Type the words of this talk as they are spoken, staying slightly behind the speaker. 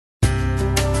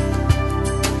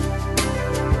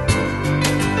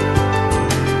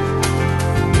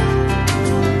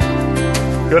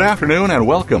Good afternoon and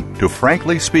welcome to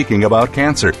Frankly Speaking About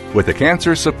Cancer with the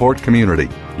Cancer Support Community.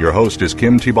 Your host is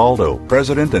Kim Thiboldeaux,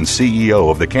 President and CEO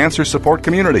of the Cancer Support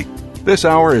Community. This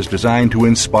hour is designed to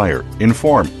inspire,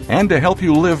 inform, and to help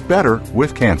you live better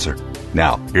with cancer.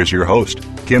 Now, here's your host,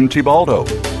 Kim Thiboldeaux.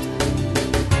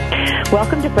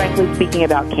 Welcome to Frankly Speaking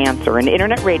About Cancer, an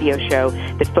internet radio show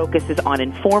that focuses on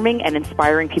informing and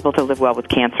inspiring people to live well with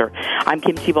cancer. I'm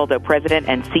Kim Thiboldeaux, President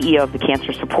and CEO of the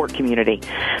Cancer Support Community.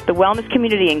 The wellness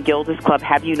community and Gilda's Club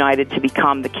have united to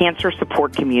become the Cancer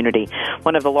Support Community,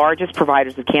 one of the largest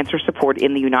providers of cancer support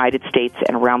in the United States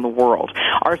and around the world.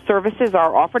 Our services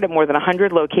are offered at more than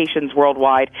 100 locations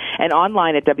worldwide and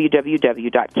online at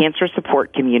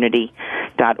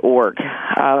www.cancersupportcommunity.org.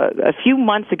 A few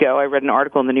months ago, I read an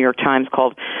article in the New York Times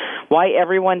called Why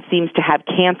Everyone Seems to Have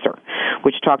Cancer,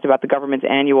 which talked about the government's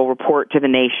annual report to the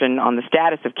nation on the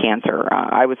status of cancer.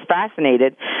 I was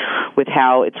fascinated with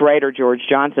how its writer, George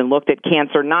Johnson, looked at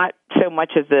cancer not so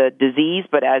much as a disease,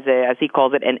 but as he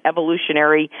calls it, an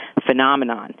evolutionary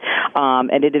phenomenon.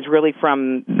 And it is really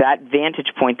from that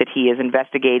vantage point that he is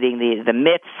investigating the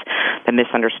myths, the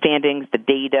misunderstandings, the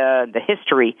data, the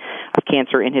history of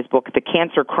cancer in his book, The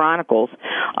Cancer Chronicles,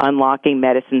 Unlocking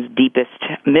Medicine's Deepest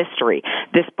Mystery.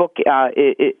 This book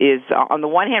is, on the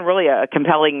one hand, really a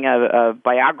compelling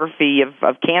biography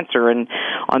of cancer, and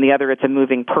on the other, it's a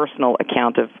moving personal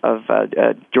account of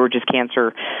George's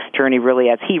cancer journey, really,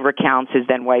 as he recounts his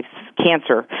then-wife's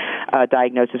cancer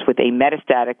diagnosis with a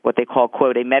metastatic, what they call,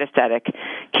 quote, a metastatic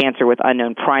cancer with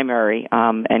unknown primary,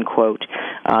 end quote,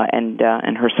 and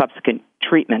her subsequent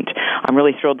treatment. I'm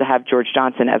really thrilled to have George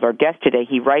Johnson as our guest today.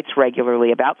 He writes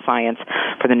regularly about science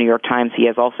for the New York Times. He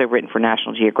has also written for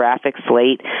National Geographic,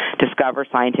 Slate, Discover,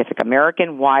 Scientific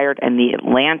American, Wired, and The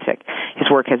Atlantic. His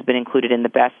work has been included in the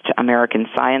Best American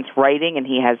Science Writing, and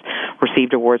he has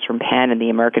received awards from PEN and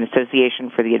the American Association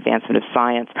for the Advancement of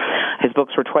Science. His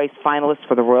books were twice finalists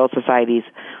for the Royal Society's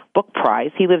Book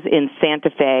Prize. He lives in Santa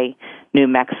Fe, New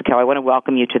Mexico. I want to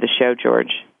welcome you to the show,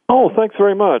 George. Oh, thanks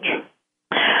very much.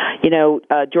 You know,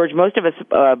 George, most of us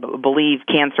believe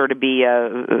cancer to be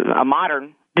a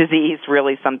modern disease,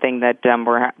 really something that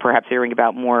we're perhaps hearing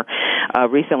about more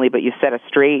recently, but you set us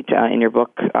straight in your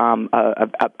book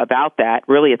about that,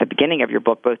 really at the beginning of your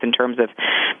book, both in terms of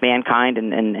mankind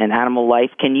and animal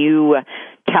life. Can you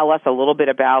tell us a little bit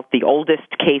about the oldest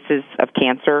cases of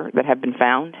cancer that have been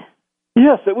found?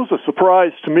 Yes, it was a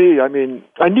surprise to me. I mean,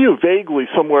 I knew vaguely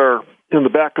somewhere in the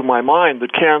back of my mind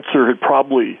that cancer had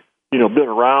probably been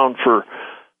around for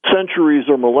centuries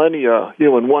or millennia,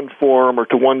 in one form or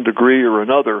to one degree or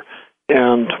another.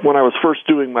 And when I was first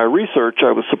doing my research,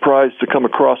 I was surprised to come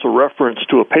across a reference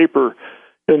to a paper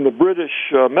in the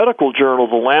British medical journal,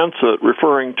 The Lancet,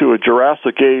 referring to a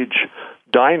Jurassic Age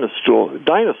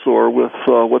dinosaur with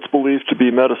what's believed to be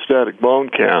metastatic bone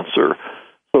cancer.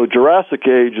 So Jurassic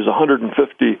Age is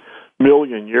 150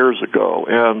 million years ago,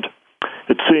 and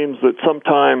it seems that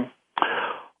sometime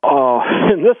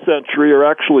in this century, or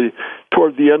actually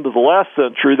toward the end of the last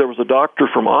century, there was a doctor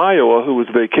from Iowa who was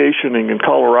vacationing in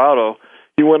Colorado.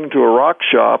 He went into a rock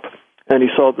shop, and he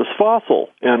saw this fossil,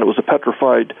 and it was a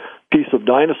petrified piece of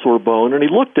dinosaur bone, and he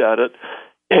looked at it,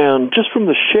 and just from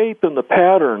the shape and the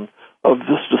pattern of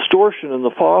this distortion in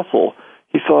the fossil,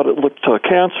 he thought it looked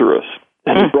cancerous,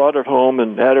 and he brought it home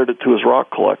and added it to his rock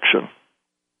collection.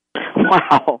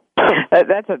 Wow,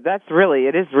 that's really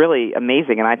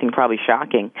amazing, and I think probably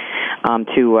shocking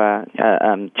to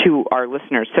our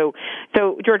listeners. So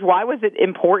George, why was it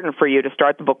important for you to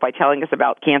start the book by telling us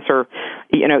about cancer,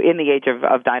 in the age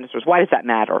of dinosaurs? Why does that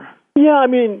matter? Yeah, I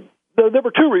mean, there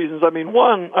were two reasons. I mean,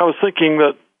 one, I was thinking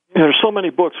that there's so many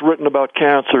books written about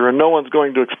cancer, and no one's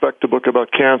going to expect a book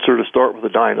about cancer to start with a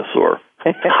dinosaur.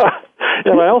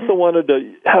 And I also wanted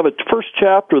to have a first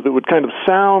chapter that would kind of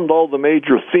sound all the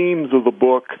major themes of the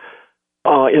book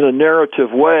in a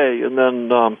narrative way, and then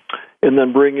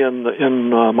bring in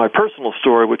my personal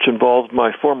story, which involved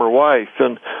my former wife.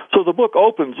 And so the book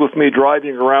opens with me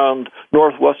driving around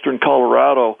northwestern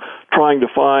Colorado, trying to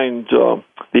find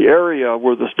the area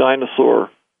where this dinosaur,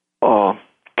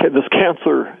 this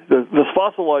cancer, this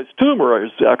fossilized tumor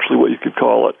is actually what you could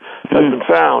call it, has been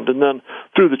found. And then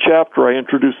through the chapter, I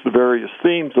introduced the various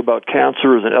themes about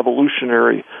cancer as an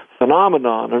evolutionary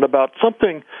phenomenon and about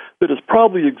something that has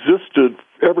probably existed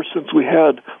ever since we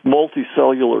had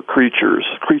multicellular creatures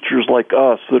like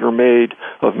us that are made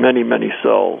of many, many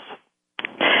cells.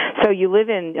 So you live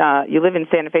in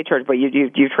Santa Fe, Georgia, but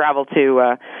you travel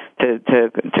to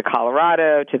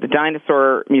Colorado, to the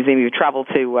Dinosaur Museum. You travel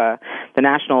to the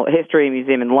National History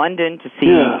Museum in London to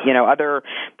see other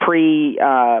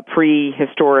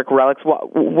prehistoric relics.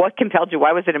 What compelled you?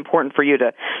 Why was it important for you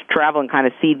to travel and kind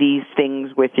of see these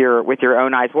things with your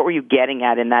own eyes? What were you getting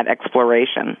at in that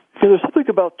exploration? There's something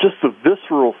about just the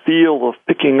visceral feel of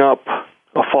picking up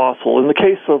a fossil. In the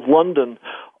case of London,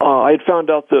 I had found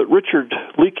out that Richard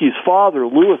Leakey's father,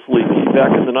 Louis Leakey,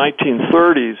 back in the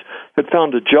 1930s, had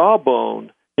found a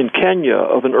jawbone in Kenya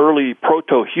of an early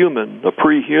proto-human, a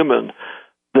pre-human,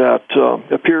 that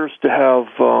appears to have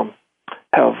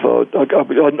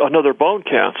another bone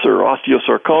cancer,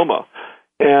 osteosarcoma.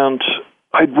 And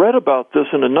I'd read about this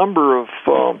in a number of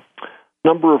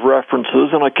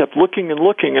references, and I kept looking,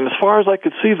 and as far as I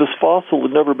could see, this fossil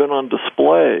had never been on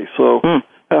display. So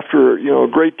after a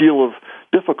great deal of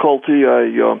difficulty,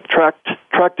 I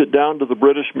tracked it down to the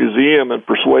British Museum and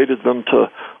persuaded them to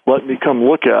let me come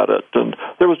look at it. And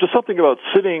there was just something about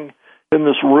sitting in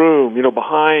this room,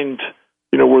 behind,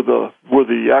 where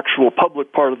the actual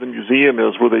public part of the museum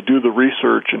is, where they do the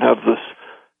research, and have this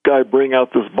guy bring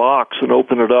out this box and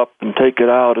open it up and take it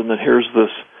out, and then here's this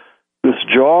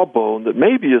jawbone that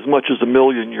may be as much as 1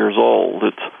 million years old.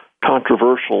 It's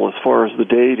controversial as far as the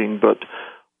dating, but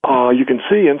you can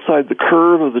see inside the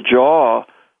curve of the jaw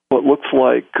what looks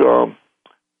like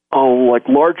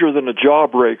larger than a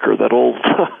jawbreaker, that old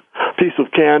piece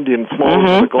of candy and smaller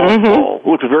than a golf ball. It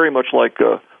looks very much like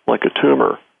a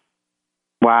tumor.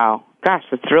 Wow. Gosh,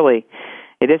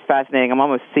 it is fascinating. I'm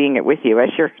almost seeing it with you as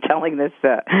you're telling the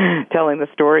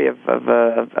story of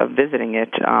visiting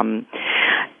it.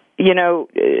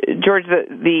 George,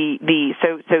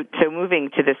 so moving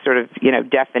to this sort of,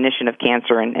 definition of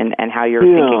cancer and how you're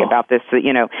thinking about this,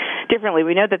 differently.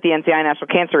 We know that the NCI National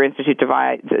Cancer Institute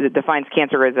defines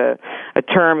cancer as a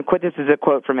term. This is a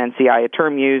quote from NCI, a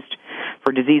term used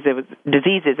for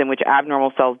diseases in which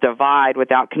abnormal cells divide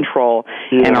without control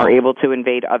and are able to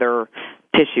invade other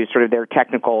tissues, sort of their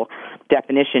technical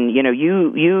definition.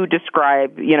 You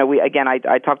describe,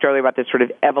 I talked earlier about this sort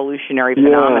of evolutionary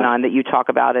phenomenon that you talk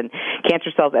about, and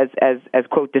cancer cells as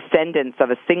quote, descendants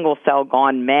of a single cell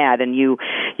gone mad, and you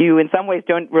in some ways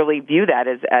don't really view that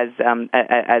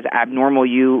as abnormal.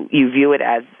 You view it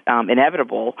as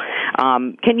inevitable.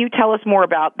 Can you tell us more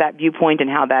about that viewpoint and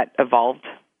how that evolved?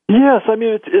 Yes, I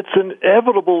mean, it's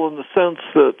inevitable in the sense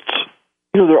that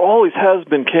there always has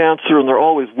been cancer and there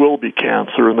always will be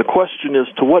cancer, and the question is,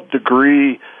 to what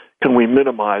degree can we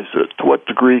minimize it? To what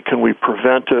degree can we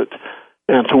prevent it?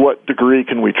 And to what degree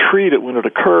can we treat it when it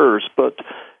occurs? But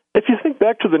if you think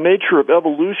back to the nature of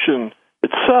evolution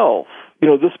itself,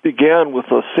 this began with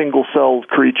a single-celled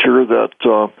creature that,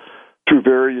 through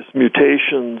various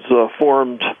mutations,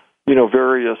 formed,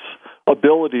 various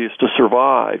abilities to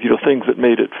survive, things that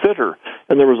made it fitter.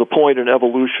 And there was a point in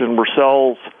evolution where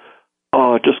cells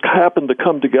just happened to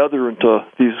come together into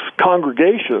these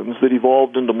congregations that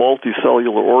evolved into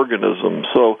multicellular organisms.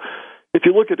 So if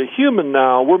you look at a human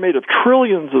now, we're made of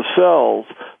trillions of cells,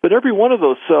 but every one of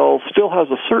those cells still has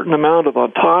a certain amount of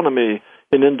autonomy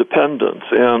and independence.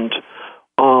 And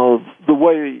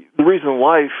the reason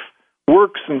life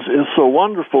works and is so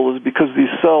wonderful is because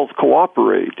these cells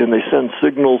cooperate and they send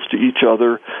signals to each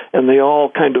other, and they all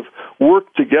kind of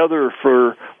work together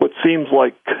for what seems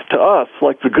like, to us,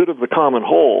 like the good of the common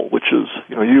whole, which is,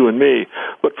 you and me.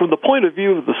 But from the point of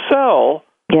view of the cell,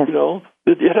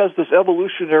 it has this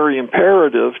evolutionary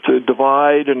imperative to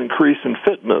divide and increase in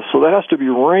fitness. So that has to be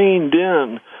reined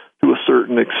in to a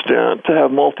certain extent to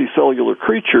have multicellular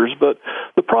creatures, but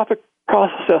the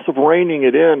process of reining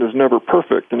it in is never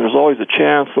perfect, and there's always a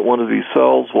chance that one of these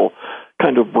cells will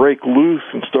kind of break loose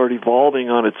and start evolving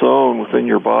on its own within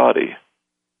your body.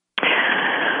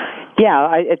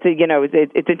 Yeah, it's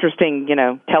interesting,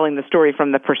 telling the story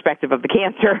from the perspective of the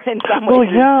cancer in some ways. Well,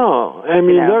 yeah. I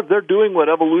mean, they're doing what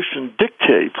evolution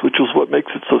dictates, which is what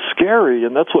makes it so scary,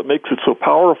 and that's what makes it so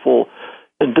powerful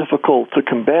and difficult to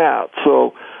combat.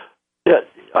 So,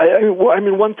 I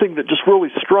mean, one thing that just really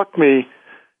struck me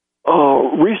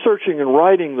researching and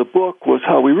writing the book was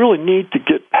how we really need to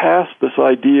get past this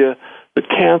idea that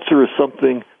cancer is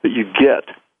something that you get.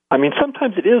 I mean,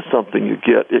 sometimes it is something you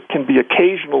get. It can be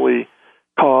occasionally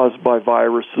caused by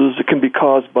viruses. It can be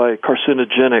caused by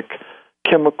carcinogenic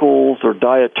chemicals or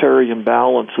dietary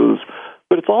imbalances.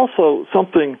 But it's also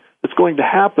something that's going to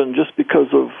happen just because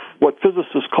of what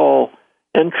physicists call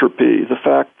entropy, the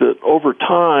fact that over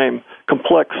time,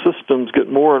 complex systems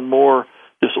get more and more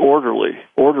disorderly.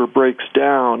 Order breaks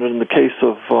down, and in the case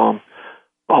of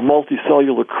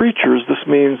multicellular creatures, this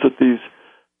means that these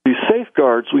these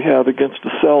safeguards we have against a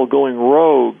cell going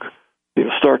rogue,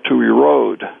 start to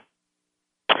erode.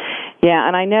 Yeah,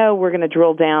 and I know we're going to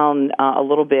drill down a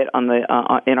little bit on the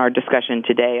in our discussion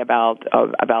today about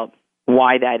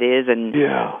why that is, and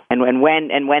when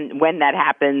that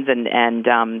happens, and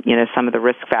some of the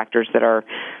risk factors that are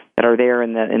there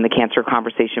in the cancer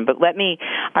conversation. But let me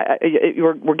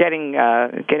we're getting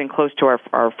close to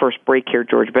our first break here,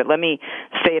 George. But let me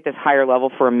stay at this higher level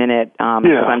for a minute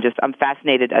because I'm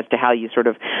fascinated as to how you sort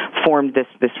of formed this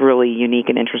really unique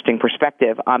and interesting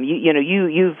perspective.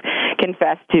 You've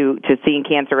confessed to seeing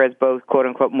cancer as both quote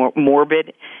unquote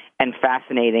morbid and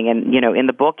fascinating. And, in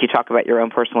the book, you talk about your own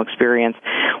personal experience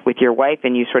with your wife,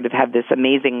 and you sort of have this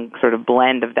amazing sort of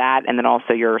blend of that and then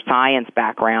also your science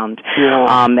background.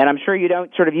 Yeah. And I'm sure you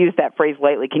don't sort of use that phrase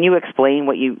lightly. Can you explain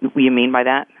what you mean by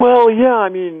that? Well, yeah, I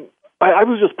mean, I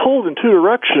was just pulled in two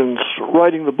directions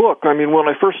writing the book. I mean, when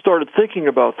I first started thinking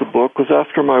about the book was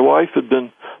after my wife had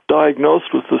been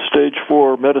diagnosed with the stage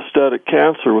 4 metastatic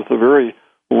cancer with a very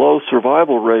low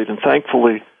survival rate, and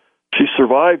thankfully she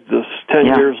survived this 10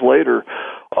 years later.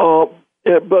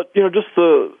 But, just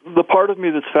the part of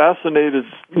me that's fascinated,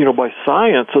 by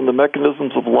science and the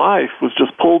mechanisms of life was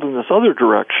just pulled in this other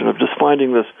direction of just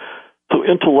finding this so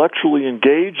intellectually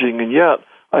engaging, and yet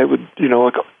I would,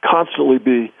 constantly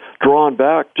be drawn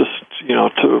back just,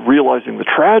 to realizing the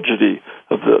tragedy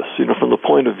of this, from the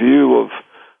point of view of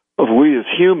we as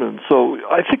humans. So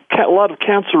I think a lot of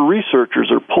cancer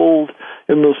researchers are pulled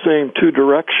in those same two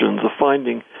directions of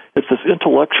finding it's this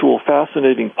intellectual,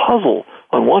 fascinating puzzle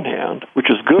on one hand, which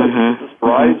is good. Mm-hmm. This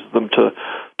drives them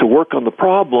to work on the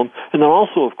problem. And then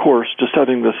also, of course, just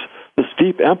having this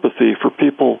deep empathy for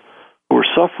people who are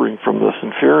suffering from this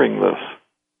and fearing this.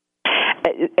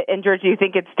 And, George, do you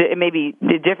think it may be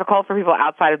difficult for people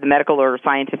outside of the medical or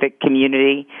scientific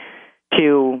community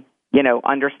to,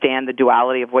 understand the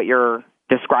duality of what you're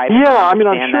describing? Yeah, I mean,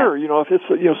 I'm sure, if it's,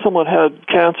 someone had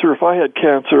cancer, if I had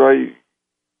cancer, I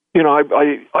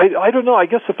don't know. I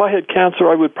guess if I had cancer,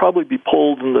 I would probably be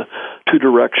pulled in the two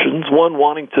directions. One,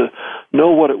 wanting to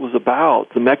know what it was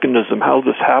about, the mechanism, how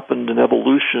this happened in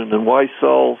evolution, and why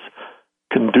cells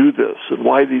can do this, and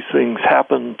why these things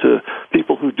happen to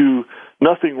people who do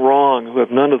nothing wrong, who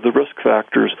have none of the risk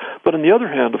factors. But on the other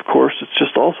hand, of course, it's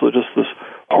just also just this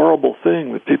horrible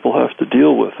thing that people have to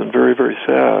deal with, and very, very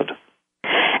sad.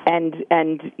 And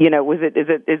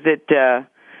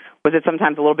was it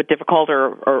sometimes a little bit difficult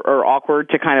or awkward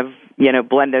to kind of,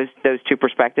 blend those two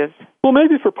perspectives? Well,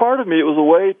 maybe for part of me it was a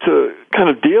way to kind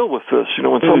of deal with this.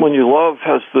 When someone you love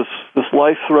has this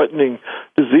life-threatening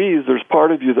disease, there's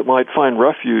part of you that might find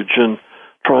refuge in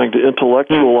trying to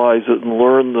intellectualize it and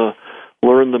learn the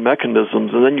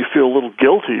mechanisms, and then you feel a little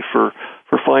guilty for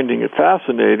finding it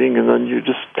fascinating, and then you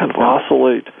just kind of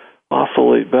oscillate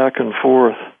back and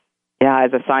forth. Yeah,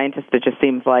 as a scientist, it just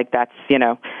seems like that's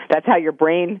how your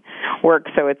brain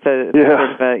works. So it's a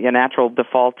natural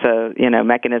default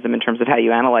mechanism in terms of how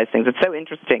you analyze things. It's so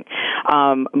interesting.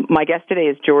 My guest today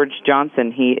is George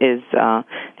Johnson. He is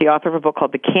the author of a book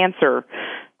called The Cancer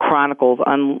Chronicles: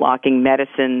 Unlocking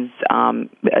Medicine's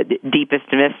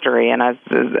Deepest Mystery. And as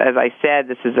I said,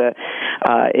 this is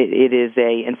it is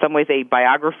in some ways a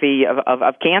biography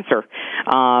of cancer,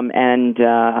 and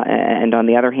on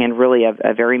the other hand, really a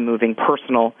very moving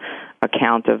personal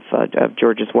account of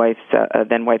George's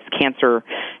then wife's cancer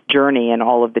journey and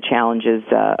all of the challenges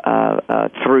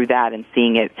through that, and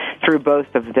seeing it through both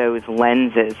of those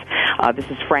lenses. This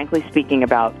is Frankly Speaking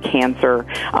About Cancer.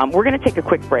 We're going to take a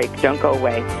quick break. Don't go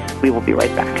away. We will be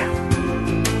right back.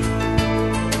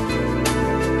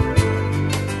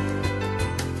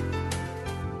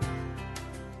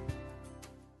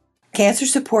 Cancer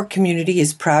Support Community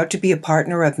is proud to be a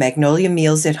partner of Magnolia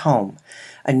Meals at Home,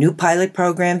 a new pilot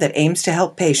program that aims to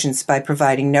help patients by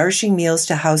providing nourishing meals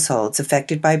to households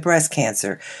affected by breast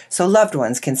cancer so loved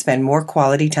ones can spend more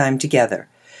quality time together.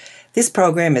 This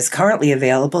program is currently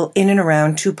available in and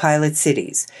around 2 pilot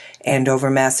cities, Andover,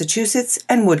 Massachusetts,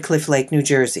 and Woodcliff Lake, New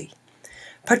Jersey.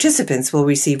 Participants will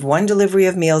receive 1 delivery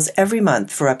of meals every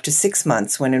month for up to 6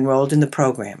 months when enrolled in the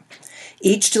program.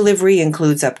 Each delivery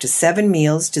includes up to 7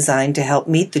 meals designed to help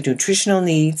meet the nutritional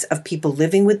needs of people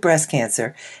living with breast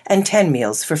cancer and 10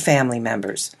 meals for family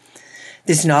members.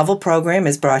 This novel program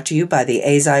is brought to you by the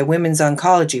AZI Women's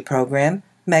Oncology Program,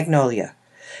 Magnolia,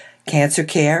 Cancer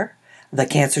Care, the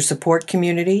Cancer Support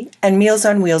Community, and Meals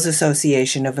on Wheels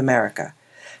Association of America.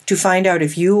 To find out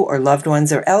if you or loved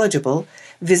ones are eligible,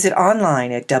 visit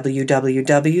online at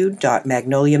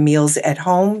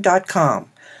www.magnoliamealsathome.com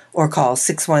or call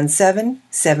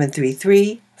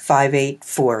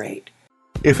 617-733-5848.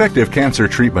 Effective cancer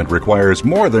treatment requires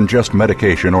more than just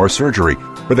medication or surgery.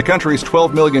 For the country's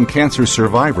 12 million cancer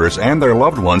survivors and their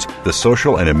loved ones, the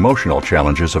social and emotional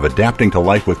challenges of adapting to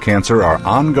life with cancer are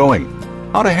ongoing.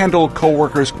 How to handle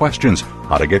coworkers' questions,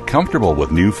 how to get comfortable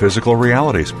with new physical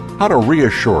realities, how to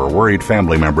reassure worried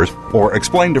family members, or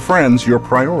explain to friends your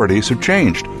priorities have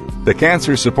changed. The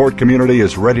Cancer Support Community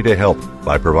is ready to help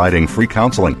by providing free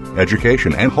counseling,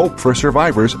 education, and hope for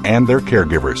survivors and their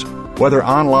caregivers. Whether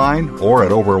online or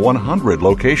at over 100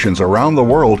 locations around the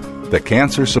world, the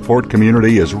Cancer Support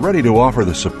Community is ready to offer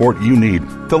the support you need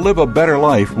to live a better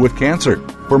life with cancer.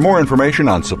 For more information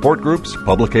on support groups,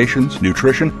 publications,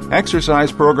 nutrition,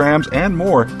 exercise programs, and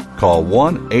more, call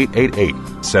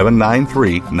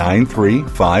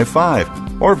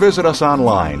 1-888-793-9355 or visit us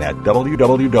online at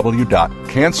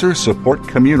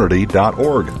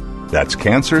www.cancersupportcommunity.org. That's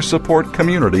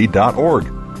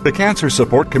cancersupportcommunity.org. The Cancer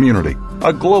Support Community,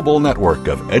 a global network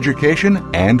of education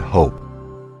and hope.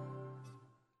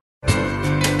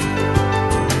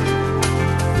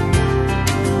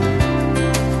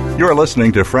 You're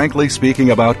listening to Frankly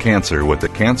Speaking About Cancer with the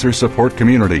Cancer Support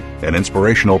Community, an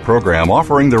inspirational program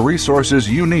offering the resources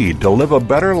you need to live a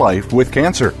better life with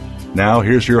cancer. Now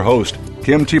here's your host,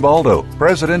 Kim Thiboldeaux,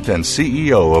 President and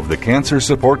CEO of the Cancer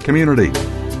Support Community.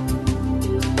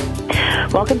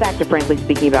 Welcome back to Frankly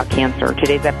Speaking About Cancer.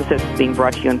 Today's episode is being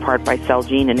brought to you in part by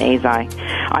Celgene and Eisai.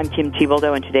 I'm Kim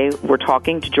Thiboldeaux, and today we're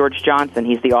talking to George Johnson.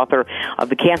 He's the author of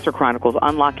The Cancer Chronicles,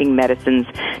 Unlocking Medicine's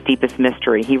Deepest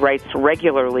Mystery. He writes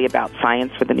regularly about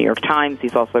science for the New York Times.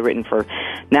 He's also written for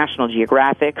National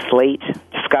Geographic, Slate,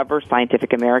 Discover,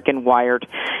 Scientific American, Wired,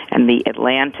 and The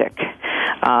Atlantic.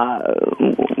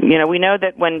 We know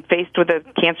that when faced with a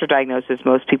cancer diagnosis,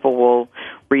 most people will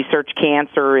research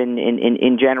cancer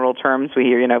in general terms. We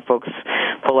hear, folks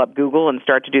pull up Google and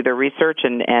start to do their research,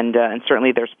 and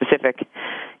certainly their specific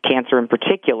cancer in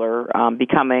particular,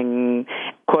 becoming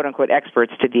quote-unquote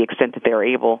experts to the extent that they're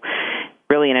able,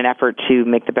 really in an effort to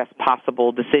make the best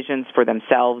possible decisions for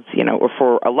themselves, or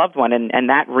for a loved one. And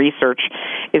that research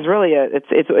is really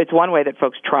it's one way that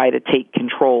folks try to take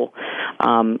control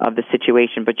of the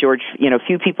situation. But George,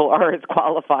 few people are as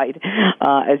qualified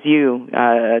as you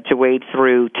to wade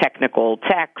through technical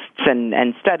texts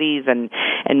and studies and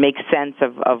make sense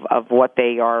of what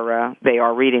they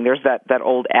are reading. There's that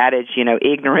old adage,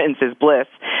 ignorance is bliss.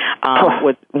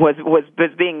 Was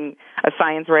being a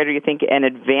science writer, you think, an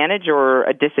advantage or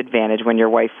a disadvantage when your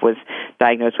wife was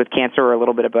diagnosed with cancer, or a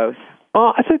little bit of both?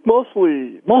 I think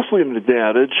mostly an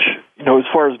advantage. As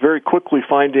far as very quickly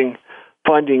finding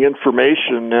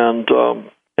information and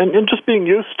just being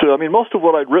used to. I mean, most of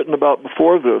what I'd written about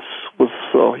before this was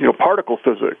particle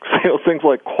physics, things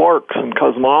like quarks and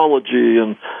cosmology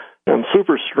and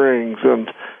superstrings,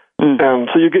 and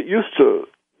so you get used to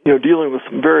dealing with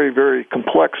some very, very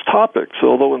complex topics.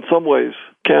 Although in some ways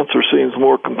cancer seems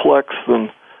more complex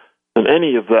than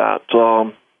any of that.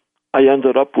 I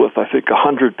ended up with, I think,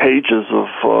 100 pages of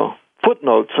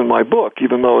footnotes in my book,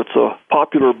 even though it's a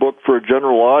popular book for a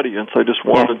general audience. I just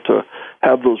wanted to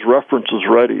have those references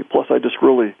ready. Plus, I just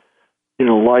really,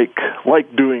 like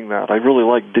doing that. I really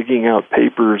like digging out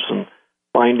papers and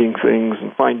finding things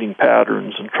and finding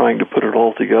patterns and trying to put it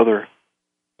all together.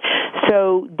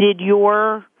 So did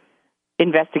your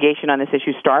investigation on this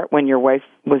issue start when your wife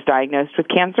was diagnosed with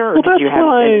cancer? Or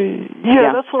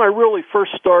that's when I really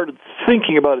first started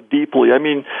thinking about it deeply. I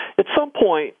mean, at some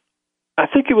point, I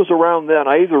think it was around then,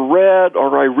 I either read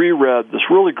or I reread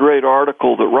this really great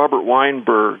article that Robert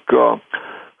Weinberg,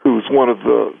 who's one of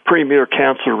the premier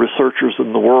cancer researchers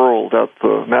in the world at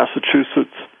the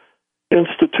Massachusetts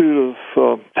Institute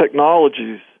of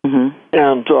Technologies, and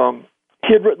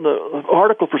he had written an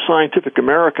article for Scientific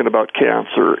American about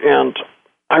cancer, and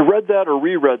I read that or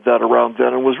reread that around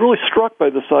then and was really struck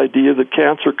by this idea that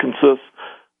cancer consists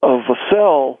of a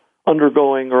cell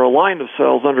undergoing, or a line of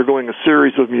cells undergoing a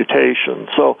series of mutations.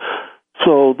 So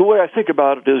the way I think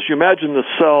about it is, you imagine the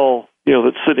cell,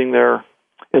 that's sitting there,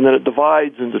 and then it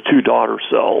divides into two daughter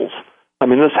cells. I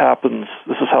mean, this is how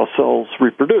cells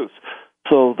reproduce.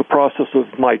 So the process of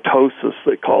mitosis,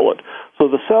 they call it. So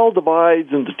the cell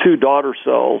divides into two daughter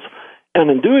cells, and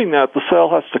in doing that, the cell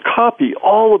has to copy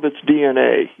all of its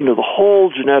DNA, the whole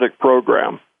genetic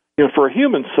program. For a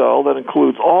human cell, that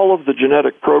includes all of the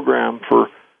genetic program for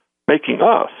making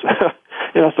us.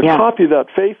 It has to copy that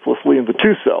faithlessly into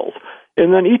two cells.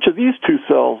 And then each of these two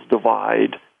cells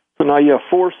divide. So now you have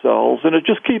 4 cells, and it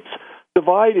just keeps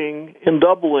dividing and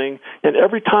doubling, and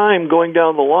every time going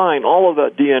down the line, all of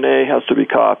that DNA has to be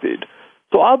copied.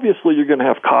 So obviously you're going to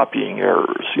have copying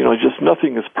errors. Just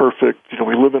nothing is perfect.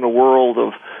 We live in a world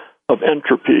of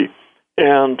entropy.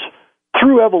 And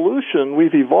through evolution,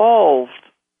 we've evolved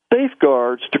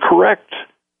safeguards to correct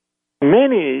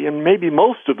many and maybe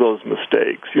most of those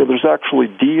mistakes. There's actually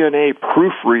DNA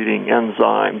proofreading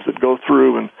enzymes that go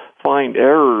through and find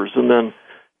errors and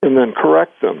then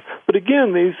correct them. But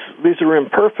again, these are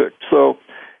imperfect. So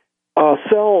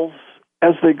cells,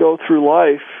 as they go through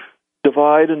life,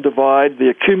 divide and divide, they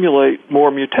accumulate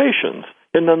more mutations.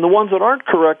 And then the ones that aren't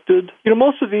corrected,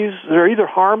 most of these, they're either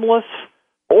harmless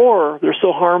or they're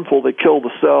so harmful they kill the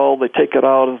cell, they take it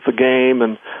out of the game,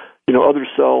 and other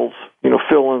cells,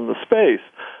 fill in the space.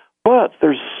 But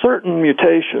there's certain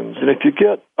mutations, and if you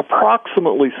get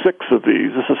approximately 6 of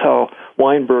these, this is how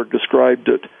Weinberg described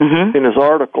it in his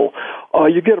article,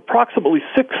 you get approximately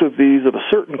 6 of these of a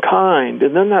certain kind,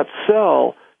 and then that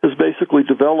cell has basically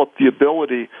developed the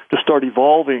ability to start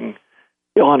evolving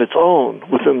on its own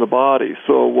within the body.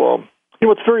 So,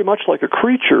 it's very much like a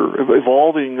creature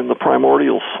evolving in the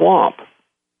primordial swamp.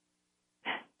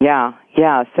 Yeah.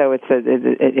 So it's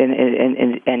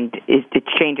it's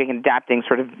changing and adapting,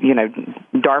 sort of,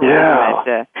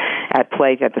 Darwinism at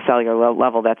play at the cellular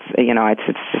level. That's it's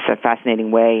just a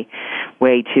fascinating way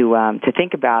to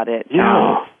think about it.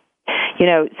 Yeah.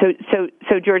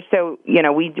 So George,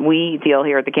 we deal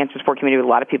here at the Cancer Support Community with a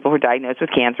lot of people who are diagnosed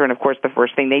with cancer, and of course, the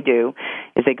first thing they do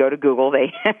is they go to Google.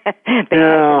 They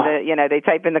they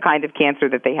type in the kind of cancer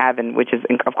that they have, and which is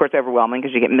of course overwhelming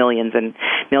because you get millions and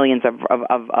millions of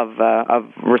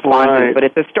responses. Right. But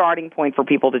it's a starting point for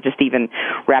people to just even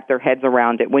wrap their heads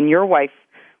around it. When your wife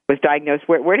was diagnosed,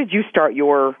 where did you start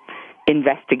your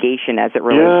investigation as it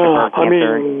relates to her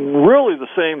cancer? I mean, really the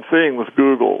same thing with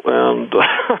Google, and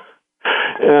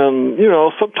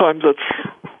sometimes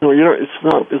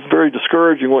it's very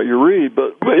discouraging what you read.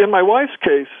 But in my wife's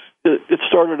case, it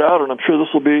started out, and I'm sure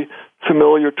this will be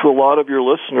familiar to a lot of your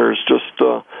listeners. Just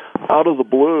out of the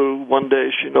blue, one day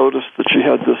she noticed that she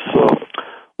had this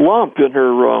lump in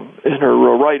her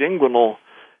right inguinal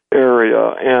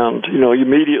area, and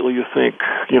immediately you think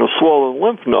swollen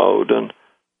lymph node, and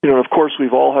of course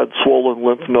we've all had swollen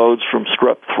lymph nodes from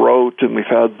strep throat, and we've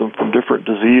had them from different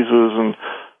diseases, and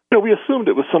we assumed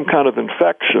it was some kind of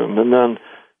infection, and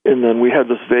then we had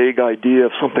this vague idea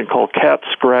of something called cat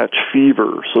scratch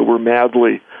fever. So we're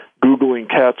madly Googling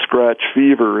cat scratch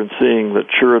fever and seeing that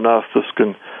sure enough this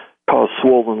can cause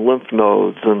swollen lymph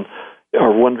nodes, and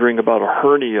are wondering about a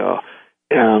hernia.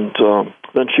 And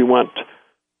then she went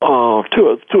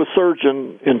to a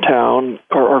surgeon in town,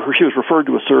 or she was referred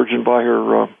to a surgeon by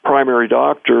her primary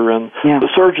doctor, and the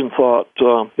surgeon thought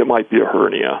it might be a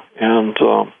hernia, and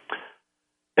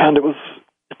it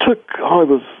took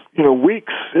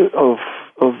weeks of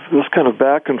this kind of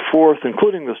back and forth,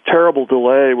 including this terrible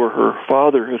delay where her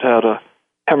father had a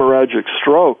hemorrhagic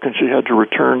stroke, and she had to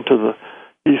return to the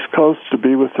East Coast to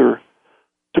be with her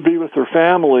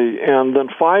family, and then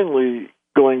finally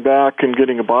going back and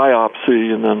getting a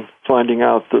biopsy, and then finding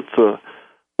out that the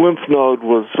lymph node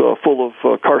was full of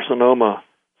carcinoma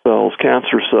cells,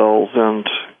 cancer cells, and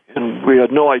we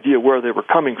had no idea where they were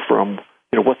coming from.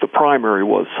 What the primary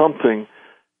was. Something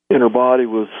in her body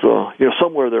was,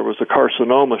 somewhere there was a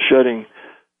carcinoma shedding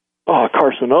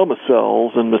carcinoma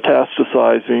cells and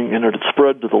metastasizing, and it had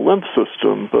spread to the lymph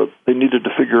system, but they needed to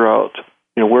figure out,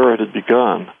 where it had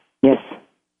begun. Yes.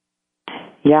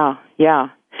 Yeah.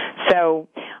 So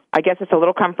I guess it's a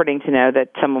little comforting to know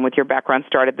that someone with your background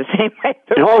started the same way.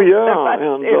 Oh, yeah.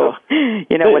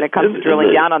 And, when it comes to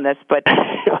drilling down on this. But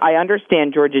I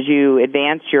understand, George, as you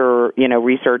advanced your,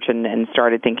 research and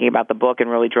started thinking about the book and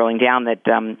really drilling down,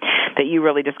 that you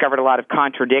really discovered a lot of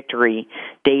contradictory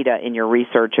data in your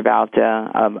research about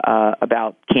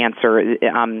cancer.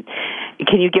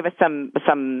 Can you give us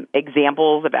some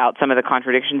examples about some of the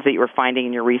contradictions that you were finding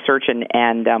in your research,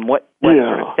 and what sort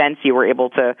of sense you were able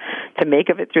to make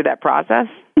of it through that process?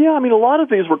 Yeah, I mean, a lot of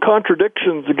these were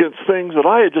contradictions against things that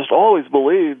I had just always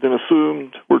believed and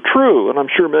assumed were true, and I'm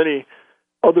sure many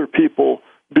other people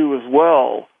do as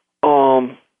well.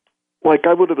 Like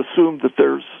I would have assumed that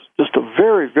there's just a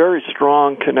very, very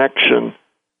strong connection,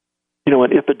 in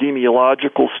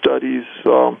epidemiological studies,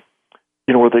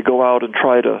 where they go out and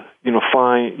try to,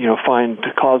 find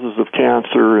causes of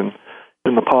cancer in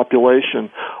the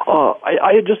population.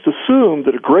 I had just assumed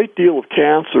that a great deal of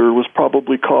cancer was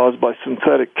probably caused by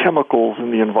synthetic chemicals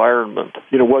in the environment.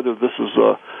 Whether this is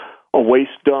a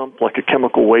waste dump, like a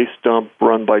chemical waste dump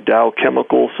run by Dow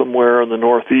Chemical somewhere in the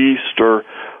Northeast, or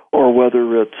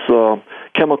whether it's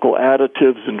chemical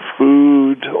additives in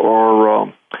food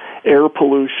or air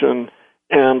pollution.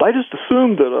 And I just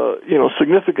assumed that a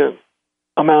significant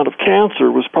amount of cancer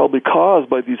was probably caused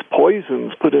by these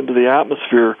poisons put into the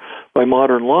atmosphere by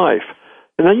modern life.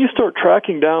 And then you start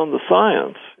tracking down the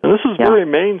science, And this is very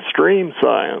mainstream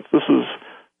science. This is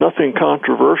nothing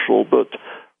controversial, but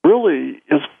really,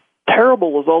 as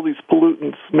terrible as all these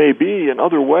pollutants may be in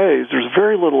other ways, there's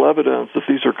very little evidence that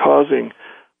these are causing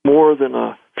more than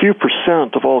a few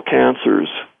percent of all cancers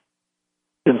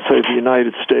in, say, the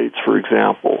United States, for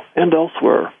example, and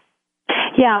elsewhere.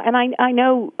 Yeah, and I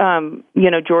know,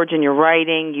 George, in your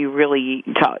writing, you really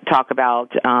talk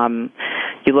about,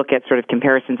 you look at sort of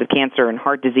comparisons of cancer and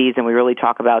heart disease, and we really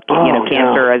talk about,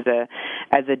 cancer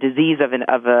as a disease of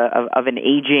an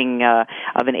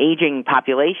aging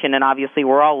population, and obviously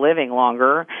we're all living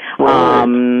longer.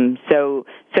 Right. So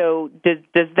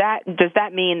does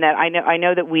that mean that I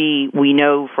know that we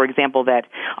know, for example, that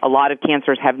a lot of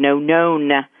cancers have no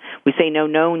known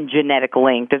genetic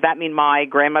link. Does that mean my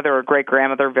grandmother or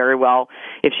great-grandmother very well,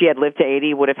 if she had lived to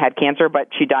 80, would have had cancer, but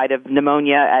she died of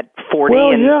pneumonia at 40?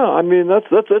 Well, I mean, that's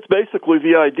basically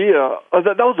the idea.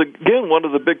 That was, again, one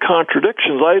of the big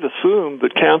contradictions. I had assumed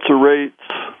that cancer rates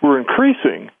were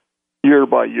increasing year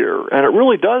by year, and it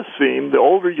really does seem, the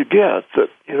older you get, that,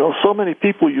 so many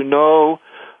people you know,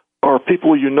 or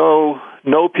people you know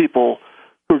people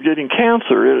who are getting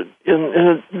cancer,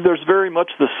 and there's very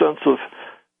much the sense of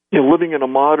living in a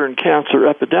modern cancer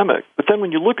epidemic. But then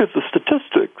when you look at the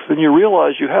statistics and you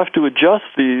realize you have to adjust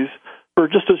these for,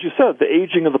 just as you said, the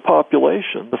aging of the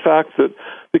population, the fact that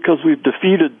because we've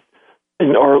defeated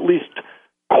or at least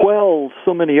quelled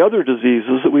so many other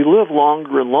diseases that we live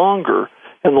longer and longer,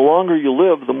 and the longer you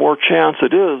live, the more chance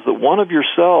it is that one of your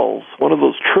cells, one of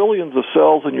those trillions of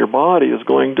cells in your body, is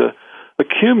going to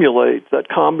accumulate that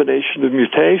combination of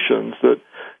mutations that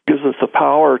gives us the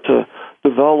power to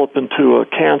develop into a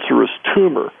cancerous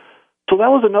tumor. So that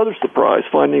was another surprise,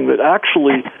 finding that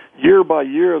actually year by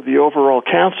year the overall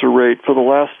cancer rate for the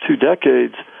last 2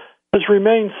 decades has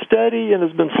remained steady and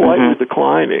has been slightly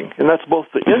declining. And that's both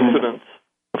the incidence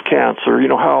of cancer,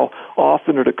 how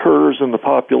often it occurs in the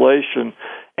population,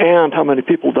 and how many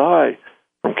people die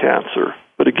from cancer.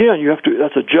 But again,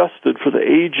 that's adjusted for the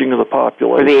aging of the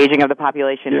population. For the aging of the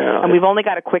population. Yeah. And we've only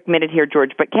got a quick minute here,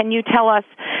 George, but can you tell us,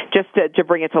 just to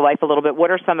bring it to life a little bit, what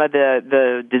are some of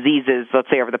the diseases, let's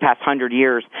say over the past 100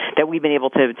 years, that we've been able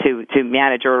to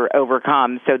manage or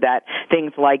overcome so that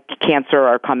things like cancer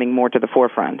are coming more to the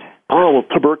forefront? Oh, well,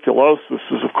 tuberculosis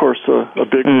is, of course, a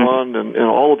big one, and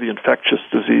all of the infectious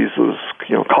diseases,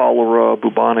 cholera,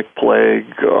 bubonic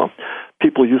plague.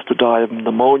 People used to die of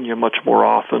pneumonia much more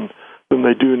often than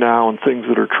they do now, and things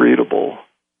that are treatable.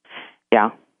 Yeah.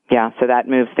 So that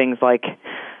moves things like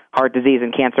heart disease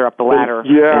and cancer up the ladder.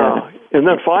 And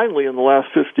then finally, in the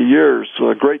last 50 years,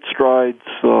 great strides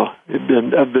have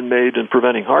been made in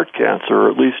preventing heart cancer, or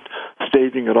at least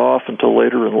staving it off until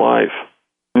later in life.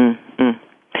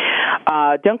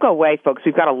 Don't go away, folks.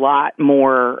 We've got a lot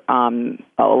more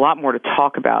to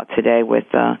talk about today with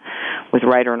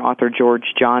writer and author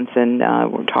George Johnson.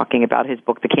 We're talking about his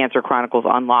book, The Cancer Chronicles: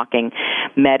 Unlocking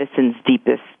Medicine's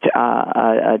Deepest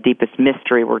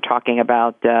Mystery. We're talking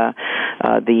about the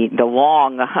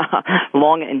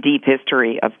long and deep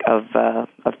history of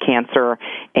cancer,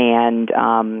 and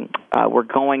we're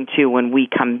going to, when we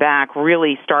come back,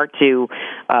 really start to.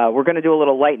 We're going to do a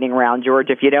little lightning round, George,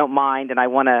 if you don't mind, and I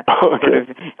want to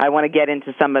get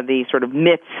into some of the sort of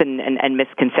myths and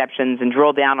misconceptions and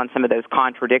drill down on some of those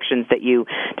contradictions that you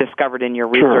discovered in your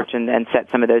research and set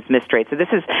some of those myths straight. So this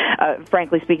is,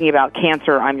 frankly speaking, about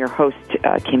cancer. I'm your host,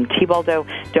 Kim Thiboldeaux.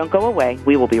 Don't go away.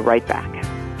 We will be right back.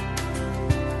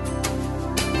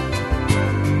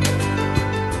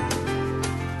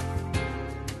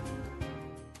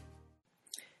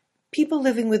 People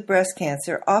living with breast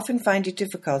cancer often find it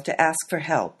difficult to ask for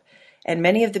help, and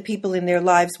many of the people in their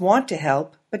lives want to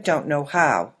help but don't know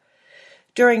how.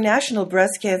 During National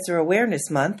Breast Cancer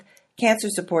Awareness Month, Cancer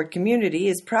Support Community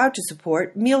is proud to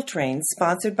support Meal Trains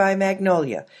sponsored by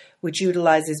Magnolia, which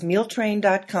utilizes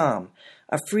mealtrain.com,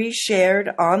 a free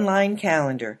shared online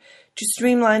calendar to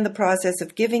streamline the process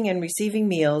of giving and receiving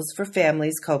meals for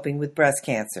families coping with breast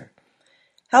cancer.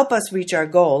 Help us reach our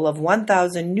goal of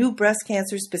 1,000 new breast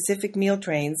cancer-specific meal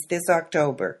trains this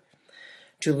October.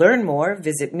 To learn more,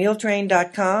 visit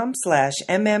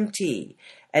mealtrain.com/MMT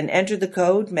and enter the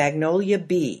code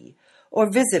MagnoliaB, or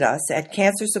visit us at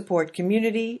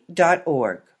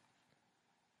cancersupportcommunity.org.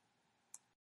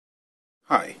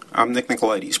 Hi, I'm Nick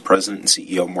Nicolaides, President and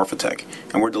CEO of Morphotek,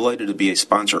 and we're delighted to be a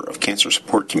sponsor of Cancer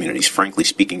Support Community's Frankly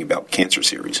Speaking About Cancer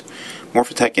series.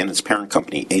 Morphotek and its parent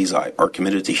company, Eisai, are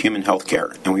committed to human health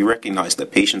care, and we recognize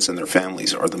that patients and their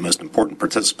families are the most important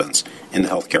participants in the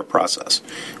healthcare process.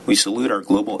 We salute our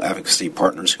global advocacy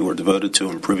partners who are devoted to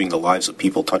improving the lives of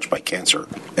people touched by cancer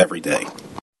every day.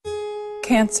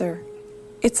 Cancer.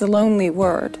 It's a lonely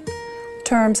word.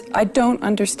 terms I don't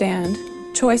understand,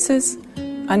 choices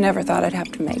I never thought I'd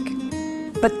have to make.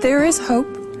 But there is hope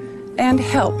and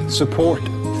help. Support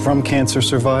from cancer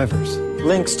survivors.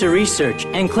 Links to research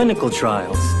and clinical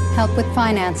trials. Help with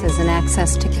finances and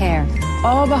access to care.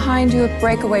 All behind you at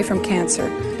Breakaway from Cancer,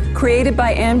 created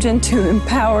by Amgen to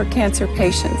empower cancer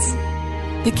patients.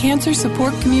 The cancer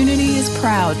support community is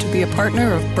proud to be a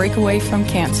partner of Breakaway from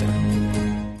Cancer.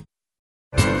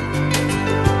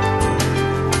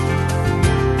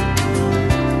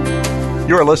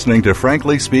 You're listening to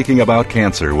Frankly Speaking About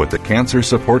Cancer with the Cancer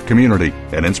Support Community,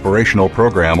 an inspirational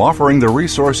program offering the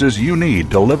resources you need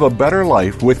to live a better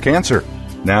life with cancer.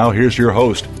 Now here's your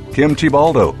host, Kim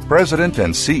Thiboldeaux, President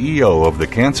and CEO of the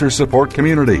Cancer Support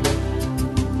Community.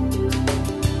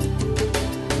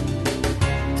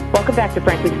 Welcome back to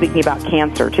Frankly Speaking About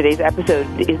Cancer. Today's episode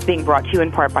is being brought to you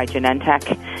in part by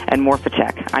Genentech and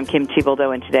Morphotek. I'm Kim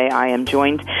Thiboldeaux, and today I am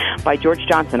joined by George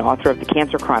Johnson, author of The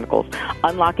Cancer Chronicles,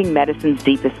 Unlocking Medicine's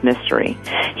Deepest Mystery.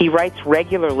 He writes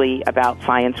regularly about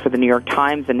science for the New York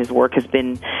Times, and his work has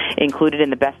been included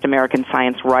in the Best American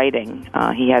Science Writing.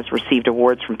 He has received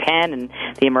awards from Penn and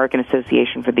the American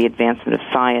Association for the Advancement of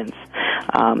Science.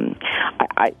 As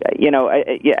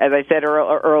I said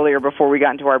earlier before we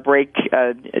got into our break,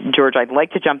 George, I'd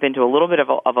like to jump into a little bit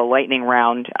of a lightning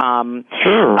round,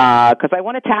 Sure. Because I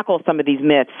want to tackle some of these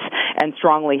myths and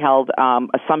strongly held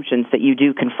assumptions that you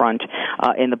do confront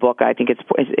in the book. I think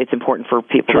it's important for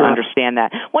people to understand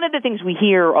that. One of the things we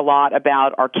hear a lot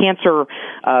about are cancer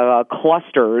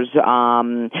clusters,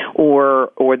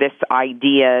 or this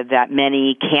idea that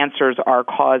many cancers are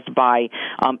caused by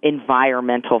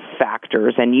environmental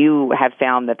factors, and you have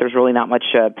found that there's really not much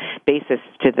basis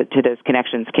to those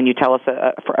connections. Can you tell us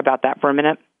about that for a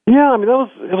minute? Yeah, it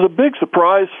was a big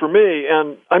surprise for me,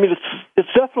 and it's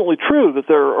definitely true that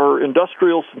there are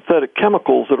industrial synthetic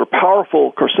chemicals that are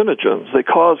powerful carcinogens. They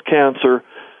cause cancer,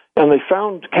 and they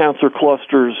found cancer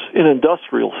clusters in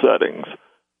industrial settings.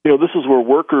 This is where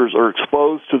workers are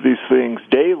exposed to these things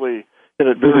daily and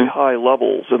at very high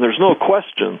levels, and there's no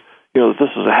question, that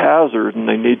this is a hazard, and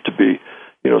they need to be,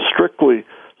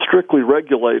 strictly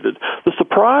regulated. The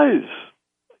surprise,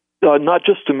 not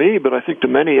just to me, but I think to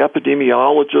many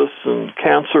epidemiologists and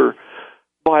cancer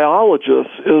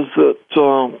biologists, is that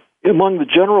among the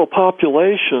general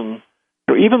population,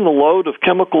 even the load of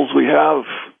chemicals we have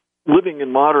living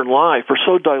in modern life are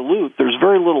so dilute, there's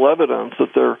very little evidence that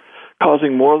they're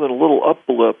causing more than a little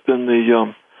upblip in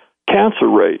the cancer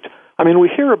rate. We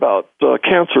hear about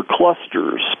cancer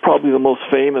clusters. Probably the most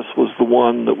famous was the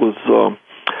one that was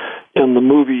in the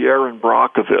movie Erin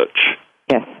Brockovich.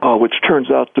 Yes. Which turns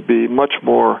out to be much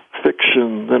more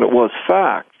fiction than it was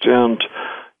fact. And,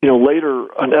 later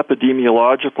an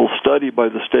epidemiological study by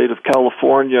the state of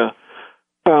California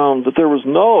found that there was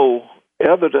no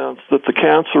evidence that the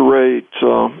cancer rate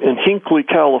in Hinckley,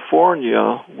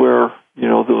 California, where,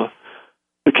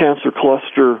 the cancer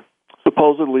cluster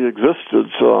supposedly existed,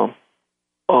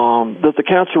 that the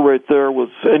cancer rate there was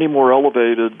any more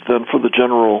elevated than for the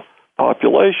general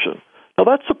population. Now,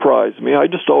 that surprised me. I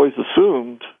just always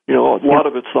assumed, a lot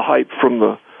of it's the hype from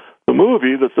the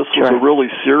movie, that this was a really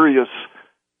serious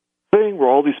thing where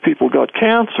all these people got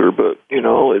cancer, but,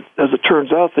 as it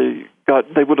turns out,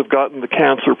 they would have gotten the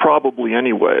cancer probably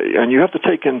anyway. And you have to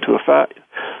take into account,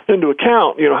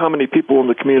 how many people in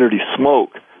the community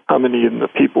smoke, how many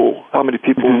people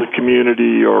in the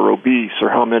community are obese, or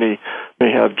how many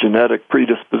may have genetic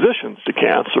predispositions to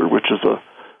cancer, which is a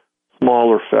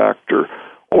smaller factor.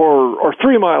 Or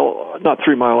 3 Mile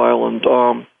Island,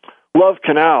 Love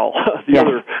Canal, the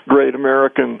other great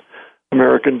American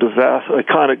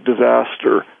iconic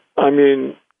disaster. I'm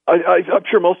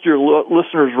sure most of your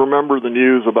listeners remember the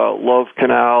news about Love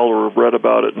Canal or have read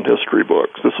about it in history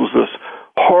books. This was this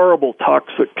horrible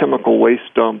toxic chemical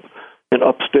waste dump in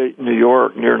upstate New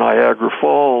York near Niagara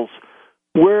Falls,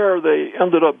 where they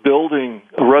ended up building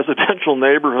a residential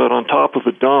neighborhood on top of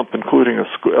the dump, including a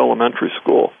elementary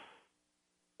school.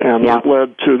 And it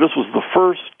led to, this was the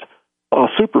first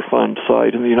Superfund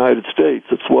site in the United States.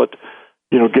 It's what,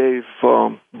 gave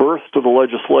birth to the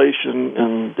legislation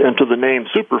and to the name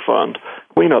Superfund,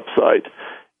 cleanup site.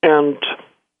 And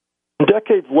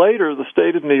decades later, the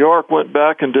state of New York went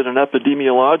back and did an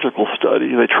epidemiological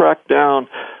study. They tracked down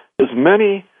as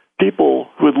many people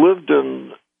who had lived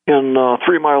in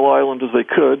 3 Mile Island as they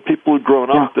could, people who'd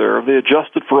grown up there. They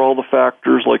adjusted for all the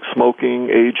factors like smoking,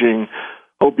 aging,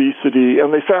 obesity,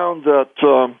 and they found that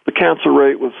the cancer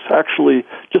rate was actually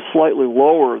just slightly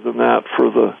lower than that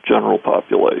for the general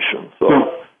population. So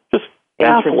just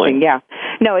baffling. Yeah.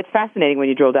 No, it's fascinating when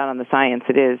you drill down on the science.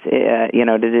 It is, it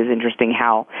is interesting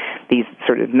how these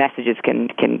sort of messages can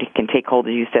take hold,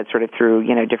 as you said, sort of through,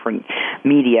 different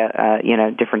media,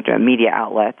 different media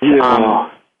outlets.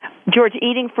 Yeah. George,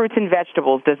 eating fruits and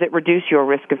vegetables, does it reduce your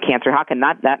risk of cancer? How can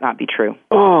that not be true?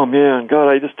 Oh, man, God,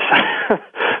 I just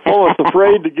almost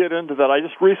afraid to get into that. I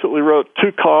just recently wrote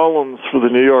 2 columns for the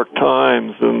New York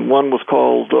Times, and one was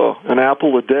called An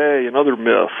Apple a Day and Other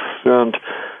Myths.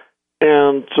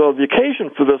 And so the occasion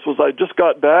for this was I just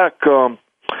got back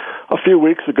a few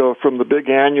weeks ago from the big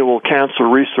annual cancer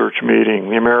research meeting,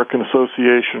 the American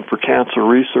Association for Cancer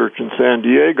Research in San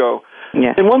Diego.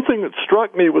 Yeah. And one thing that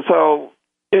struck me was how,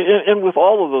 and with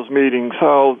all of those meetings,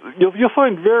 how you'll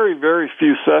find very, very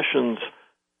few sessions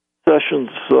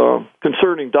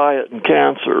concerning diet and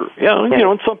cancer.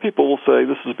 And some people will say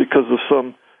this is because of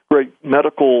some great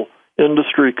medical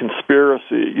industry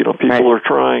conspiracy. People are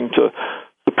trying to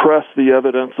suppress the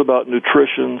evidence about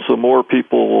nutrition so more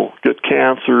people will get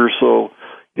cancer, so,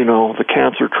 the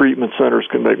cancer treatment centers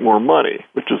can make more money,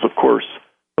 which is, of course,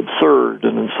 absurd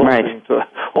and insulting to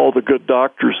all the good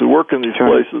doctors who work in these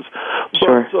places.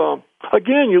 Sure. But,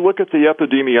 again, you look at the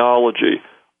epidemiology.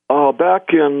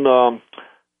 Back in,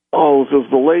 it was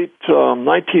the late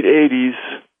 1980s,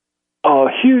 a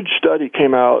huge study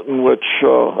came out in which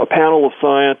a panel of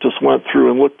scientists went through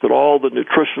and looked at all the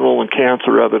nutritional and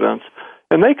cancer evidence.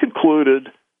 And they concluded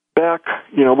back,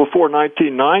 before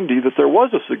 1990 that there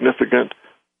was a significant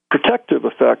protective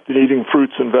effect in eating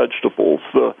fruits and vegetables.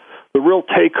 The real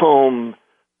take-home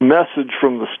message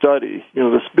from the study,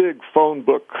 this big phone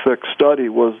book thick study,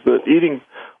 was that eating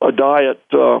a diet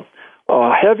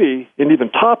heavy and even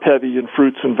top-heavy in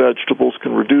fruits and vegetables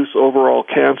can reduce overall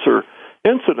cancer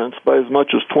incidence by as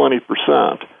much as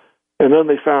 20%. And then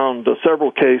they found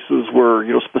several cases where,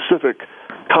 specific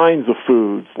kinds of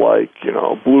foods like,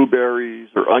 blueberries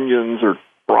or onions or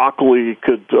broccoli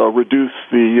could reduce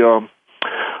the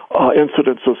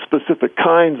incidence of specific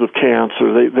kinds of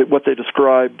cancer, what they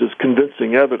described as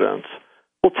convincing evidence.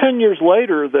 Well, 10 years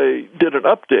later, they did an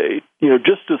update,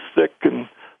 just as thick and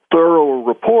thorough a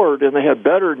report, and they had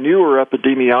better, newer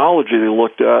epidemiology they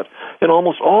looked at, and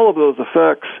almost all of those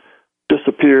effects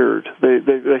disappeared.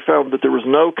 They found that there was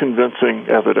no convincing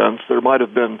evidence. There might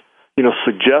have been,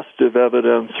 suggestive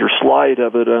evidence or slight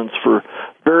evidence for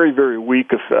very, very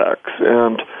weak effects.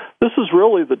 And this is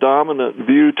really the dominant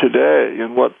view today.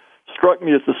 And what struck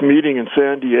me at this meeting in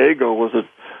San Diego was a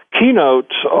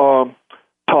keynote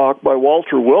talk by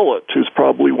Walter Willett, who's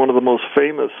probably one of the most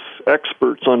famous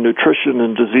experts on nutrition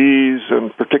and disease,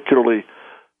 and particularly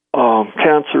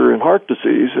cancer and heart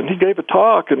disease. And he gave a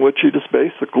talk in which he just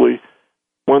basically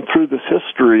went through this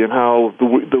history and how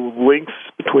the links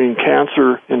between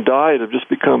cancer and diet have just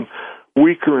become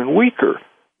weaker and weaker.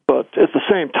 But at the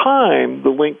same time, the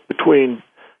link between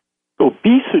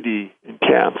obesity and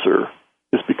cancer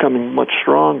is becoming much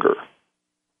stronger.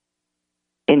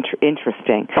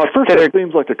 Interesting. At first, it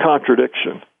seems like a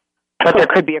contradiction. But there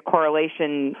could be a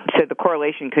correlation. So the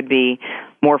correlation could be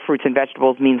more fruits and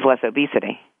vegetables means less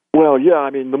obesity. Well, yeah,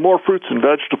 the more fruits and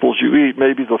vegetables you eat,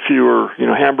 maybe the fewer,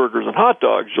 hamburgers and hot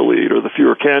dogs you'll eat, or the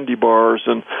fewer candy bars,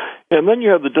 and then you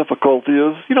have the difficulty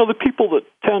of, the people that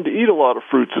tend to eat a lot of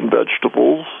fruits and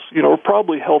vegetables, are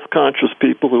probably health-conscious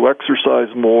people who exercise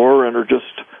more and are just,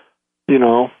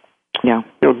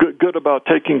 good about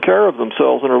taking care of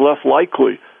themselves and are less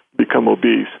likely to become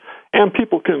obese. And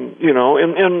people can,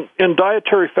 and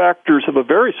dietary factors have a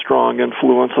very strong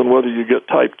influence on whether you get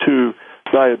type 2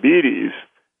 diabetes.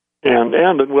 And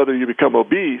whether you become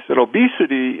obese. And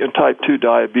obesity and type 2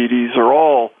 diabetes are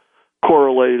all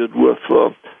correlated with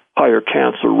higher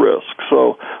cancer risk.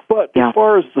 But as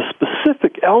far as the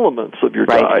specific elements of your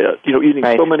diet, eating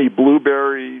so many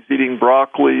blueberries, eating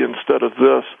broccoli instead of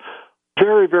this,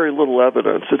 very, very little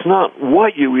evidence. It's not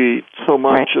what you eat so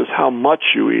much as how much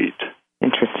you eat.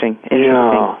 Interesting.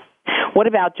 Yeah. What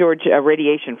about, George,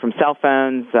 radiation from cell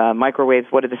phones, microwaves?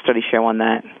 What did the study show on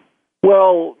that?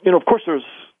 Well, of course,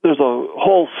 there's a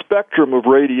whole spectrum of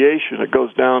radiation. It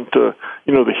goes down to,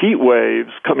 the heat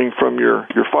waves coming from your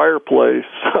fireplace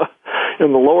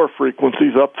in the lower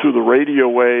frequencies up through the radio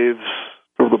waves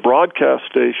or the broadcast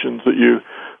stations that you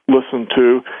listen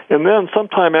to. And then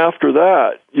sometime after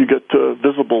that, you get to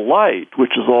visible light,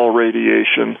 which is all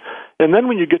radiation. And then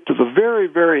when you get to the very,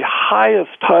 very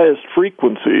highest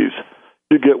frequencies,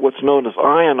 you get what's known as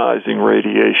ionizing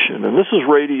radiation. And this is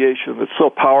radiation that's so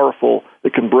powerful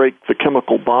it can break the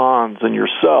chemical bonds in your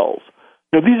cells.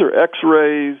 These are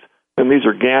X-rays and these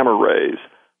are gamma rays.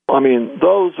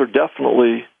 Those are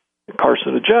definitely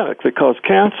carcinogenic. They cause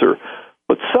cancer.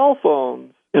 But cell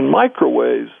phones in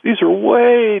microwaves, these are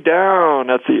way down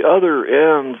at the other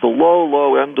end, the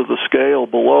low end of the scale,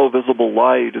 below visible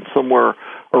light and somewhere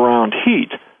around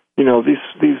heat.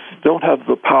 These don't have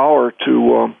the power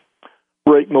to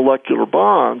break molecular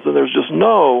bonds, and there's just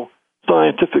no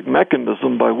scientific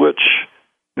mechanism by which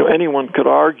anyone could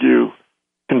argue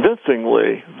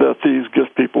convincingly that these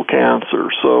give people cancer.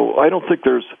 So I don't think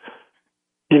there's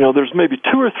maybe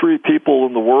 2 or 3 people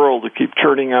in the world that keep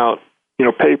turning out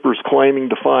papers claiming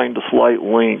to find a slight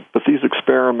link, but these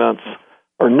experiments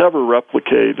are never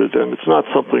replicated, and it's not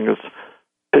something that's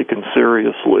taken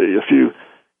seriously. If you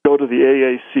go to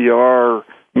the AACR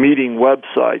meeting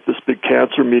website, this big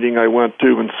cancer meeting I went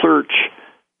to, and search,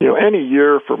 any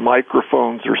year for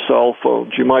microphones or cell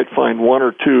phones, you might find 1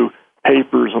 or 2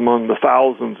 papers among the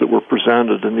thousands that were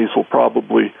presented, and these will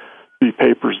probably be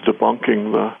papers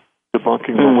debunking the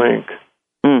link.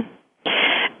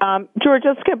 George,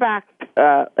 let's go back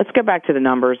to the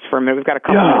numbers for a minute. We've got a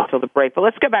couple minutes till the break, but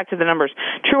let's go back to the numbers.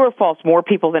 True or false? More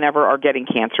people than ever are getting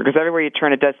cancer, because everywhere you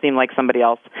turn, it does seem like somebody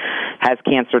else has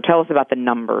cancer. Tell us about the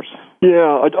numbers.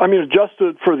 Yeah, I mean,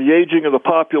 adjusted for the aging of the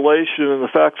population and the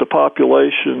fact the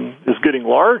population is getting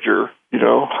larger,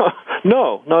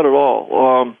 no, not at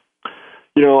all.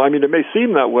 It may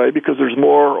seem that way because there's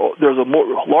a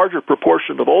larger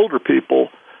proportion of older people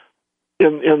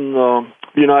in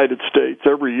the United States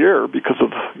every year because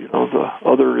of the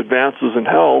other advances in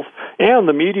health, and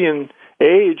the median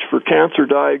age for cancer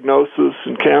diagnosis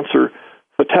and cancer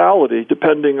fatality,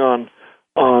 depending on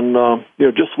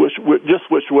just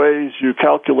which ways you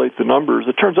calculate the numbers,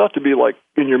 it turns out to be like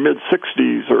in your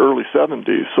mid-60s or early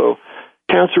 70s. So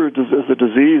cancer is a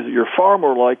disease that you're far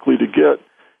more likely to get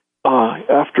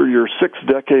after your 6th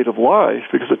decade of life,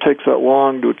 because it takes that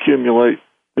long to accumulate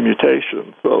the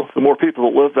mutation. So the more people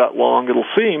that live that long, it'll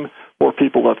seem more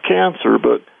people have cancer,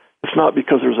 but it's not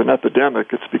because there's an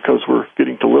epidemic. It's because we're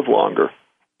getting to live longer.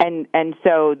 And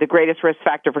so the greatest risk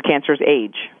factor for cancer is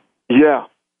age. Yeah.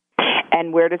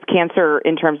 And where does cancer,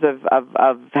 in terms of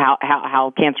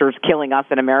how cancer is killing us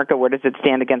in America, where does it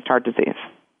stand against heart disease?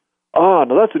 Now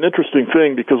that's an interesting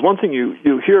thing, because one thing you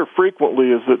hear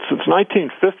frequently is that since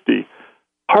 1950,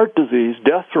 heart disease,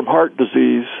 death from heart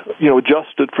disease,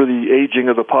 adjusted for the aging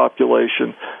of the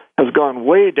population, has gone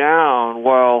way down,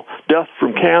 while death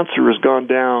from cancer has gone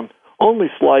down only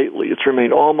slightly. It's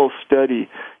remained almost steady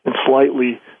and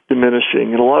slightly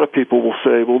diminishing. And a lot of people will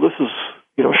say, well, this is,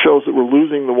 shows that we're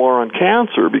losing the war on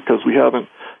cancer because we haven't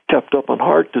kept up on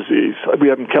heart disease. We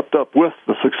haven't kept up with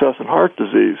the success in heart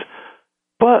disease.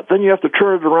 But then you have to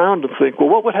turn it around and think, well,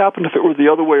 what would happen if it were the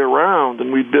other way around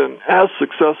and we'd been as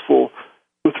successful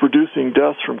with reducing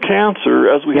deaths from cancer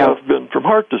as we have been from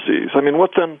heart disease? I mean,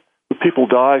 what then would people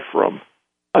die from?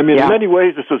 I mean, in many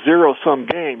ways, it's a zero-sum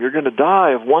game. You're going to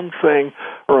die of one thing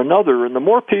or another, and the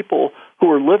more people who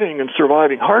are living and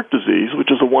surviving heart disease,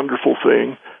 which is a wonderful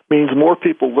thing, means more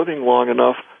people living long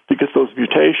enough to get those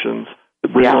mutations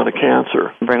that bring on the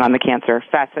cancer. Bring on the cancer.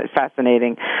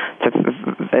 Fascinating.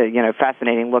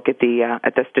 Fascinating look at the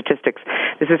statistics.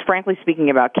 This is Frankly Speaking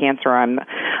About Cancer. I'm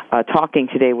talking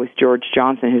today with George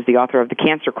Johnson, who's the author of The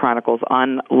Cancer Chronicles,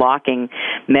 Unlocking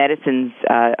Medicine's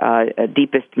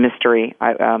Deepest Mystery.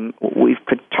 We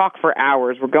could talk for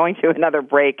hours. We're going to another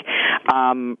break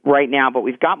right now, but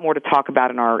we've got more to talk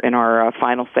about in our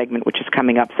final segment, which is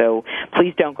coming up. So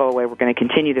please don't go away. We're going to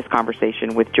continue this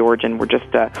conversation with George, and we're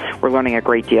learning a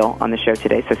great deal on the show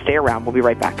today. So stay around. We'll be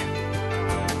right back.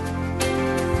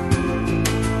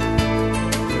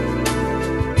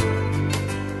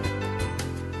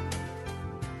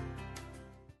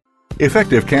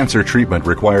 Effective cancer treatment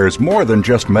requires more than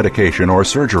just medication or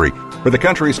surgery. For the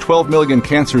country's 12 million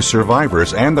cancer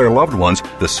survivors and their loved ones,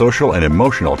 the social and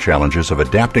emotional challenges of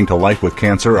adapting to life with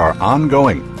cancer are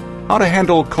ongoing. How to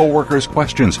handle coworkers'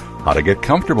 questions, how to get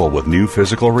comfortable with new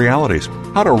physical realities,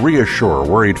 how to reassure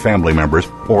worried family members,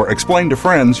 or explain to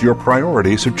friends your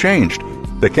priorities have changed.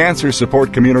 The Cancer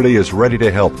Support Community is ready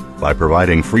to help by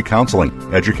providing free counseling,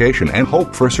 education, and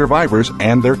hope for survivors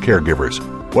and their caregivers.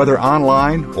 Whether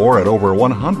online or at over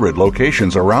 100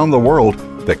 locations around the world,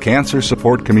 the Cancer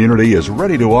Support Community is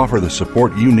ready to offer the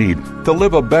support you need to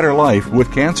live a better life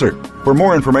with cancer. For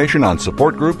more information on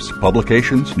support groups,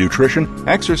 publications, nutrition,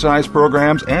 exercise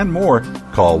programs, and more,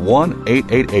 call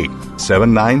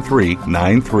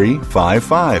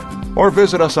 1-888-793-9355 or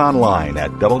visit us online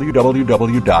at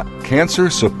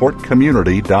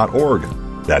www.cancersupportcommunity.org.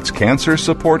 That's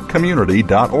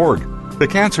cancersupportcommunity.org. The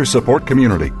Cancer Support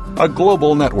Community, a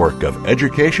global network of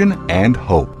education and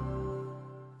hope.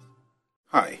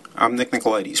 Hi, I'm Nick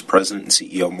Nicolaides, President and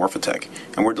CEO of Morphotek,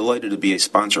 and we're delighted to be a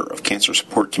sponsor of Cancer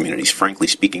Support Community's Frankly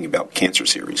Speaking About Cancer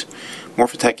series.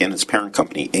 Morphotek and its parent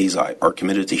company, Eisai, are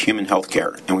committed to human health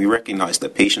care, and we recognize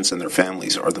that patients and their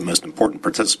families are the most important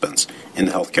participants in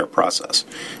the healthcare process.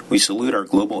 We salute our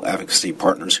global advocacy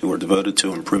partners who are devoted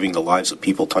to improving the lives of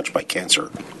people touched by cancer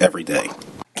every day.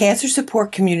 Cancer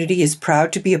Support Community is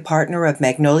proud to be a partner of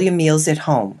Magnolia Meals at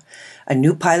Home, a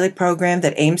new pilot program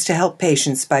that aims to help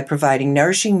patients by providing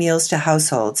nourishing meals to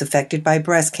households affected by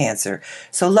breast cancer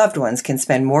so loved ones can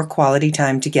spend more quality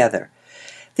time together.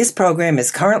 This program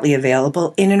is currently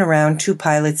available in and around 2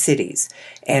 pilot cities,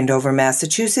 Andover,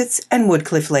 Massachusetts, and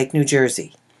Woodcliff Lake, New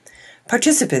Jersey.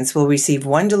 Participants will receive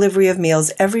 1 delivery of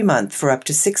meals every month for up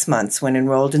to 6 months when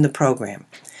enrolled in the program.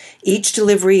 Each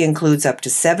delivery includes up to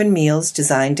 7 meals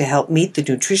designed to help meet the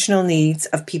nutritional needs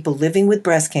of people living with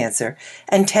breast cancer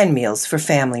and 10 meals for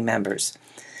family members.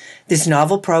 This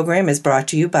novel program is brought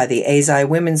to you by the Eisai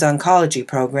Women's Oncology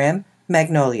Program,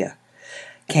 Magnolia,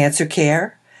 Cancer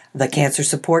Care, the Cancer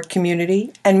Support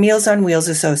Community, and Meals on Wheels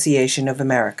Association of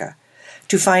America.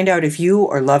 To find out if you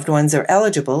or loved ones are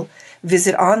eligible,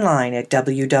 visit online at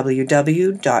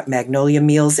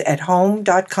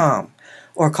www.magnoliamealsathome.com.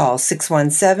 or call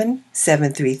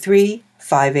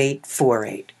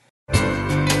 617-733-5848.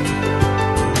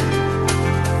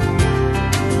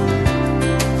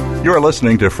 You're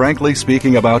listening to Frankly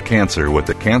Speaking About Cancer with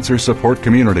the Cancer Support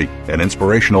Community, an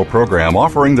inspirational program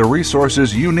offering the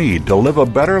resources you need to live a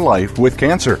better life with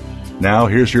cancer. Now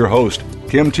here's your host,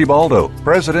 Kim Thiboldeaux,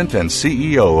 President and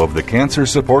CEO of the Cancer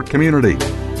Support Community.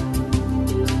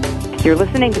 You're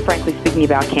listening to Frankly Speaking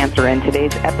About Cancer, and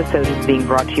today's episode is being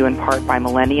brought to you in part by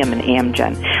Millennium and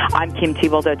Amgen. I'm Kim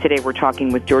Thiboldeaux. Today we're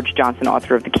talking with George Johnson,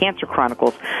 author of The Cancer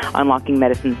Chronicles, Unlocking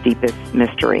Medicine's Deepest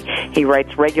Mystery. He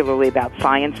writes regularly about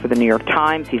science for the New York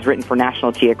Times. He's written for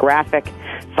National Geographic,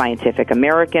 Scientific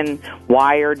American,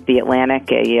 Wired, The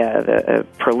Atlantic, a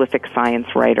prolific science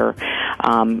writer.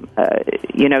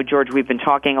 George, we've been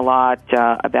talking a lot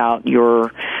about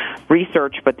your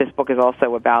research, but this book is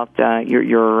also about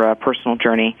your personal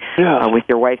journey with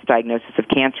your wife's diagnosis of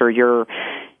cancer. You're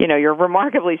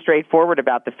remarkably straightforward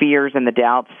about the fears and the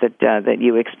doubts that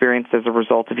you experienced as a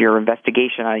result of your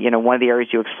investigation. One of the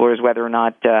areas you explore is whether or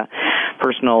not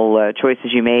personal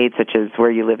choices you made, such as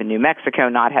where you live in New Mexico,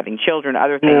 not having children,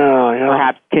 other things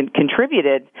perhaps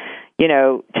contributed,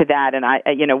 to that. And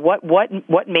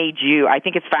what made you? I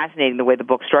think it's fascinating the way the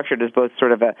book's structured as both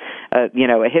sort of a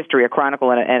history, a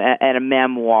chronicle, and a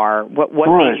memoir. What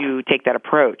made you take that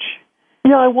approach?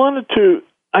 Yeah, I wanted to.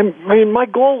 I mean, my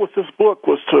goal with this book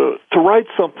was to write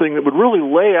something that would really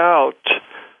lay out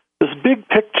this big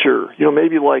picture,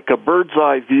 maybe like a bird's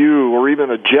eye view or even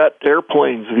a jet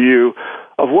airplane's view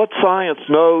of what science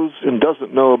knows and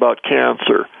doesn't know about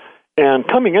cancer. And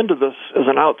coming into this as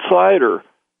an outsider,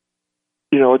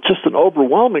 it's just an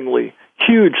overwhelmingly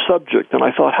huge subject. And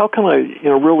I thought, how can I,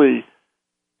 really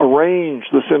arrange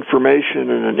this information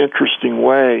in an interesting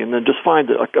way and then just find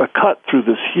a cut through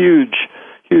this huge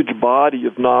body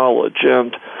of knowledge.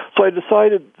 And so I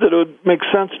decided that it would make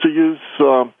sense to use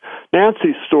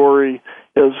Nancy's story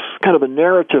as kind of a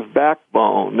narrative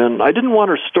backbone. And I didn't want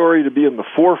her story to be in the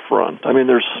forefront. I mean,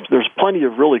 there's plenty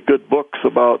of really good books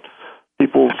about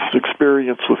people's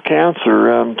experience with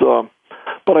cancer, and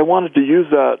but I wanted to use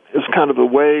that as kind of a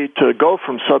way to go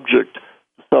from subject to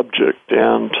subject,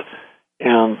 and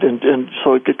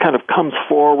so it kind of comes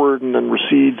forward and then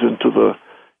recedes into the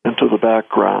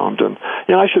background. And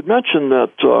I should mention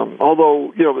that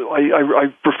although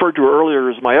I referred to her earlier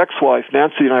as my ex-wife,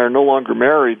 Nancy and I are no longer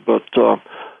married, but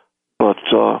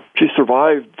she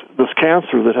survived this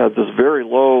cancer that had this very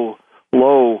low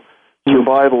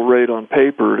survival rate on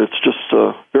paper. It's just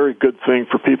a very good thing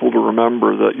for people to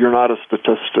remember that you're not a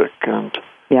statistic. And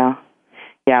yeah.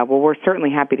 Well, we're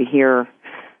certainly happy to hear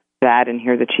that and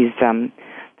hear that she's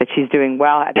doing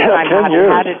well. At the time, 10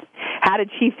 years. How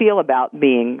did she feel about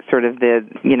being sort of the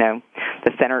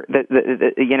center,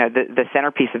 the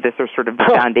centerpiece of this, or sort of the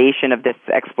foundation of this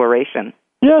exploration?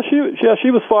 Yeah, she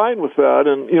was fine with that.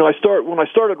 And when I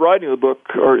started writing the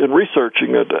book or in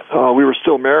researching it, we were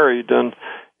still married, and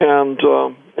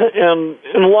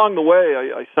along the way,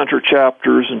 I sent her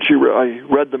chapters, and I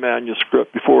read the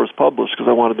manuscript before it was published because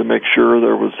I wanted to make sure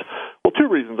there was 2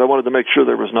 reasons. I wanted to make sure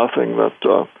there was nothing that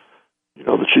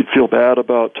that she'd feel bad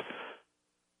about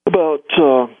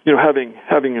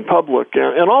having in public,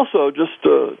 and also just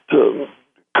to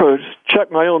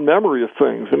check my own memory of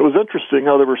things. And it was interesting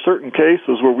how there were certain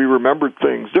cases where we remembered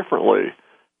things differently.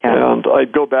 Yeah. And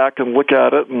I'd go back and look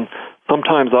at it, and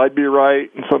sometimes I'd be right,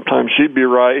 and sometimes she'd be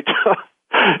right.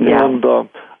 Yeah. And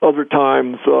other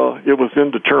times it was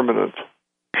indeterminate.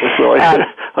 So I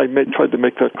tried to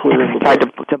make that clear in the book.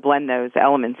 Tried to blend those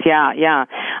elements. Yeah.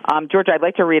 George, I'd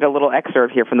like to read a little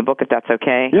excerpt here from the book, if that's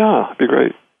okay. Yeah, it'd be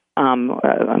great. I'm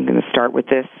going to start with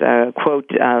this quote.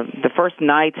 The first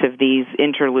nights of these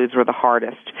interludes were the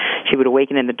hardest. She would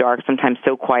awaken in the dark, sometimes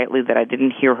so quietly that I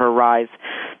didn't hear her rise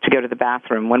to go to the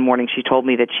bathroom. One morning she told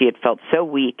me that she had felt so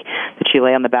weak that she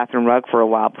lay on the bathroom rug for a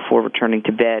while before returning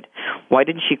to bed. Why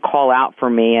didn't she call out for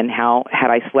me, and how had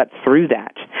I slept through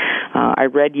that? I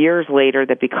read years later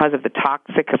that because of the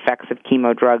toxic effects of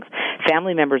chemo drugs,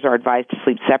 family members are advised to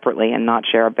sleep separately and not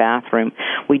share a bathroom.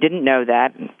 We didn't know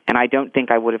that, and I don't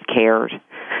think I would have cared.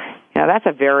 Now, that's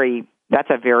a very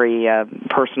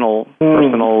personal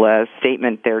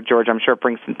statement there, George. I'm sure it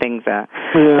brings some things back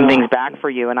for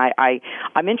you. And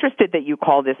I'm interested that you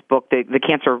call this book the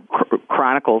Cancer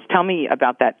Chronicles. Tell me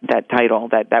about that title.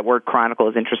 That word chronicle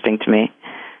is interesting to me.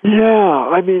 Yeah,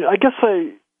 I mean, I guess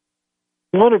I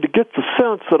wanted to get the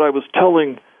sense that I was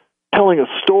telling a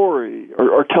story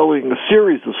or telling a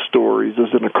series of stories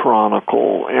as in a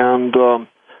chronicle, and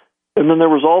then there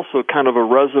was also kind of a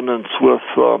resonance with.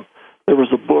 There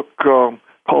was a book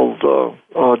called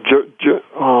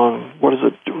what is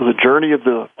it? Was it Journey of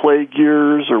the Plague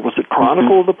Years, or was it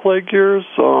Chronicle of the Plague Years?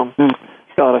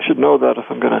 God, I should know that if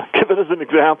I'm going to give it as an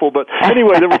example. But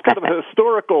anyway, there was kind of a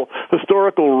historical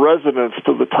resonance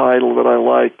to the title that I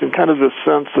liked, and kind of this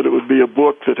sense that it would be a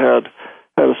book that had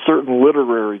a certain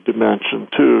literary dimension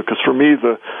too. Because for me,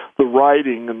 the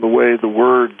writing and the way the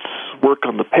words work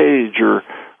on the page are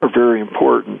very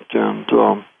important. And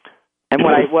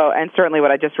certainly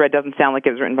what I just read doesn't sound like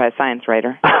it was written by a science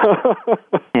writer.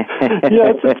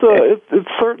 Yeah, it's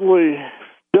certainly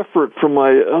different from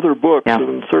my other books,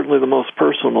 and certainly the most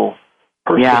personal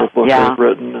book I've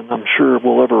written, and I'm sure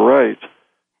will ever write.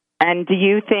 And do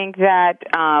you think that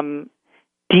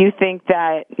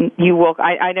you will?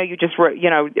 I know you just wrote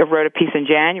a piece in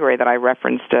January that I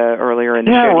referenced earlier in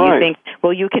the show. Do you think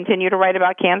will you continue to write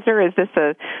about cancer? Is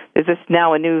this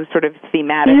now a new sort of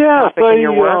thematic topic in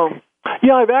your work?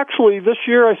 Yeah, I've actually, this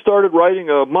year I started writing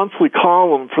a monthly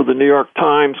column for the New York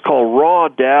Times called Raw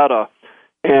Data,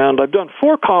 and I've done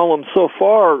 4 columns so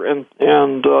far, and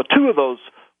 2 of those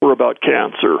were about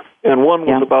cancer, and one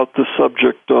was about the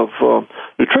subject of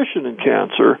nutrition in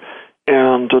cancer,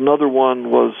 and another one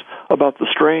was about the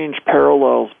strange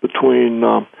parallels between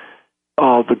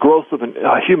the growth of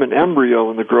a human embryo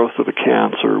and the growth of a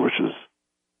cancer, which is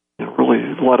really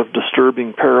a lot of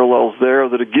disturbing parallels there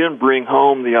that again bring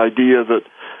home the idea that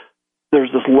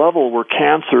there's this level where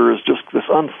cancer is just this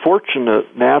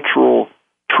unfortunate natural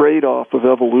trade-off of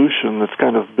evolution that's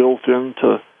kind of built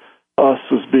into us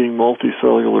as being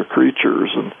multicellular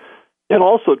creatures, and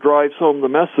also drives home the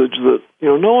message that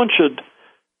no one should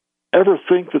ever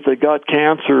think that they got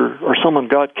cancer or someone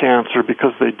got cancer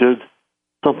because they did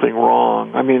something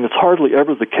wrong. I mean, it's hardly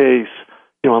ever the case,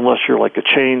 unless you're like a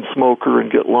chain smoker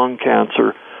and get lung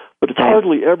cancer, but it's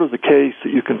hardly ever the case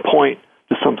that you can point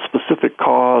to some specific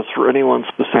cause for any one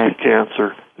specific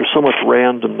cancer. There's so much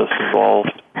randomness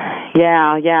involved.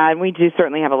 Yeah, and we do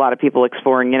certainly have a lot of people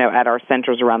exploring, at our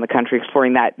centers around the country,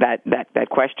 exploring that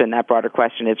question, that broader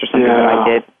question. Is there something that I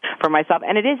did for myself?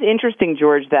 And it is interesting,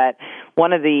 George, that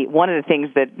one of the things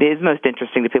that is most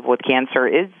interesting to people with cancer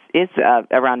is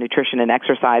around nutrition and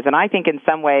exercise. And I think in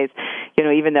some ways,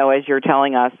 even though as you're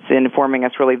telling us, informing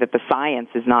us really that the science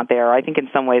is not there, I think in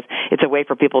some ways it's a way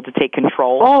for people to take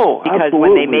control. Oh, because absolutely.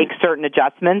 when they make certain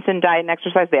adjustments in diet and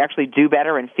exercise, they actually do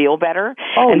better and feel better.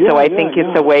 So I think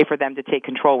it's a way for them to take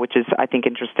control, which is, I think,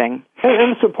 interesting.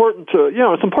 And it's important to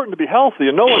be healthy,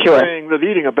 and no one's saying that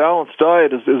eating a balanced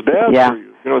diet is bad for you.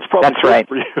 It's probably good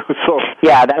for you. So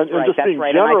that's right. And That's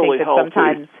right. And I think that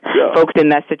sometimes folks in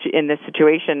this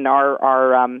situation are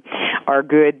a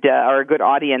good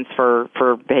audience for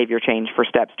behavior change, for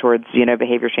steps towards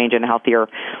behavior change and a healthier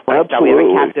lifestyle. Absolutely.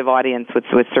 We have a captive audience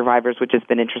with survivors, which has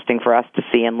been interesting for us to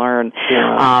see and learn.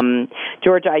 Yeah.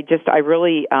 George, I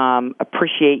really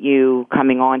appreciate you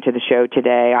coming on to the show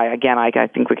today. I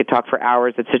think we could talk for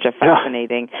hours. It's such a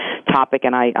fascinating topic,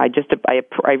 and I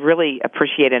really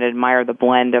appreciate and admire the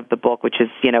blend of the book, which is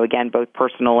again both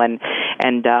personal and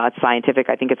scientific.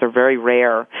 I think it's a very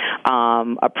rare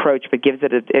approach, but gives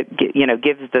gives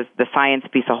the science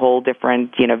piece a whole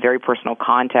different very personal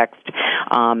context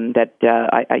that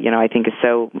I think is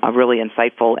so really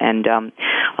insightful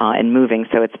and moving.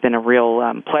 So it's been a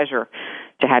real pleasure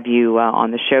to have you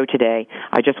on the show today.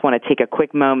 I just want to take a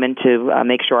quick moment to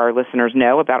make sure our listeners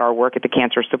know about our work at the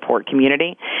Cancer Support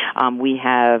Community. We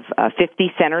have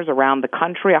 50 centers around the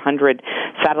country, 100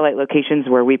 satellite locations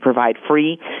where we provide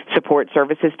free support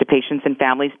services to patients and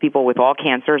families, people with all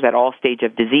cancers at all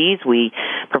stages of disease. We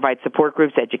provide support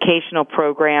groups, educational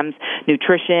programs,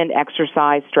 nutrition,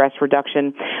 exercise, stress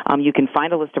reduction. You can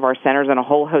find a list of our centers and a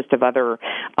whole host of other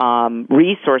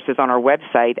resources on our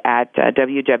website at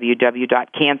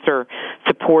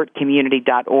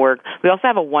www.cancersupportcommunity.org. We also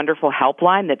have a wonderful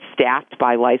helpline that's staffed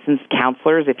by licensed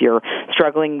counselors. If you're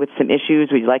struggling with some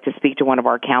issues, we'd like to speak to one of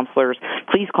our counselors,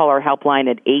 please call our helpline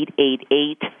at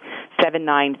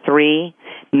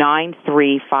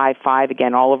 888-793-9355.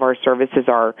 Again, all of our services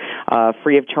are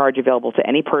free of charge, available to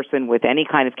any person with any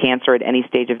kind of cancer at any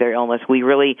stage of their illness. We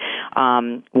really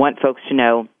want folks to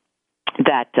know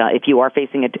that if you are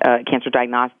facing a cancer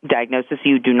diagnosis,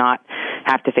 you do not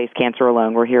have to face cancer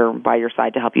alone. We're here by your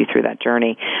side to help you through that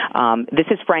journey. This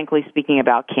is Frankly Speaking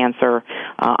About Cancer.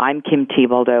 I'm Kim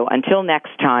Thiboldeaux. Until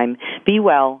next time, be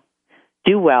well,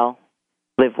 do well,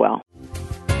 live well.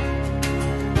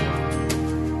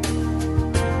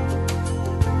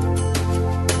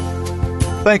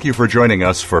 Thank you for joining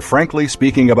us for Frankly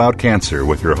Speaking About Cancer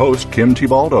with your host, Kim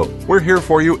Thiboldeaux. We're here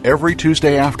for you every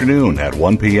Tuesday afternoon at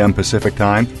 1 p.m. Pacific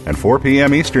Time and 4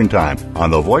 p.m. Eastern Time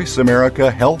on the Voice America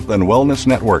Health and Wellness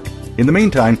Network. In the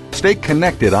meantime, stay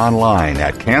connected online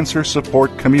at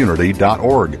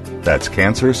cancersupportcommunity.org. That's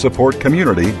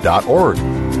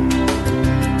cancersupportcommunity.org.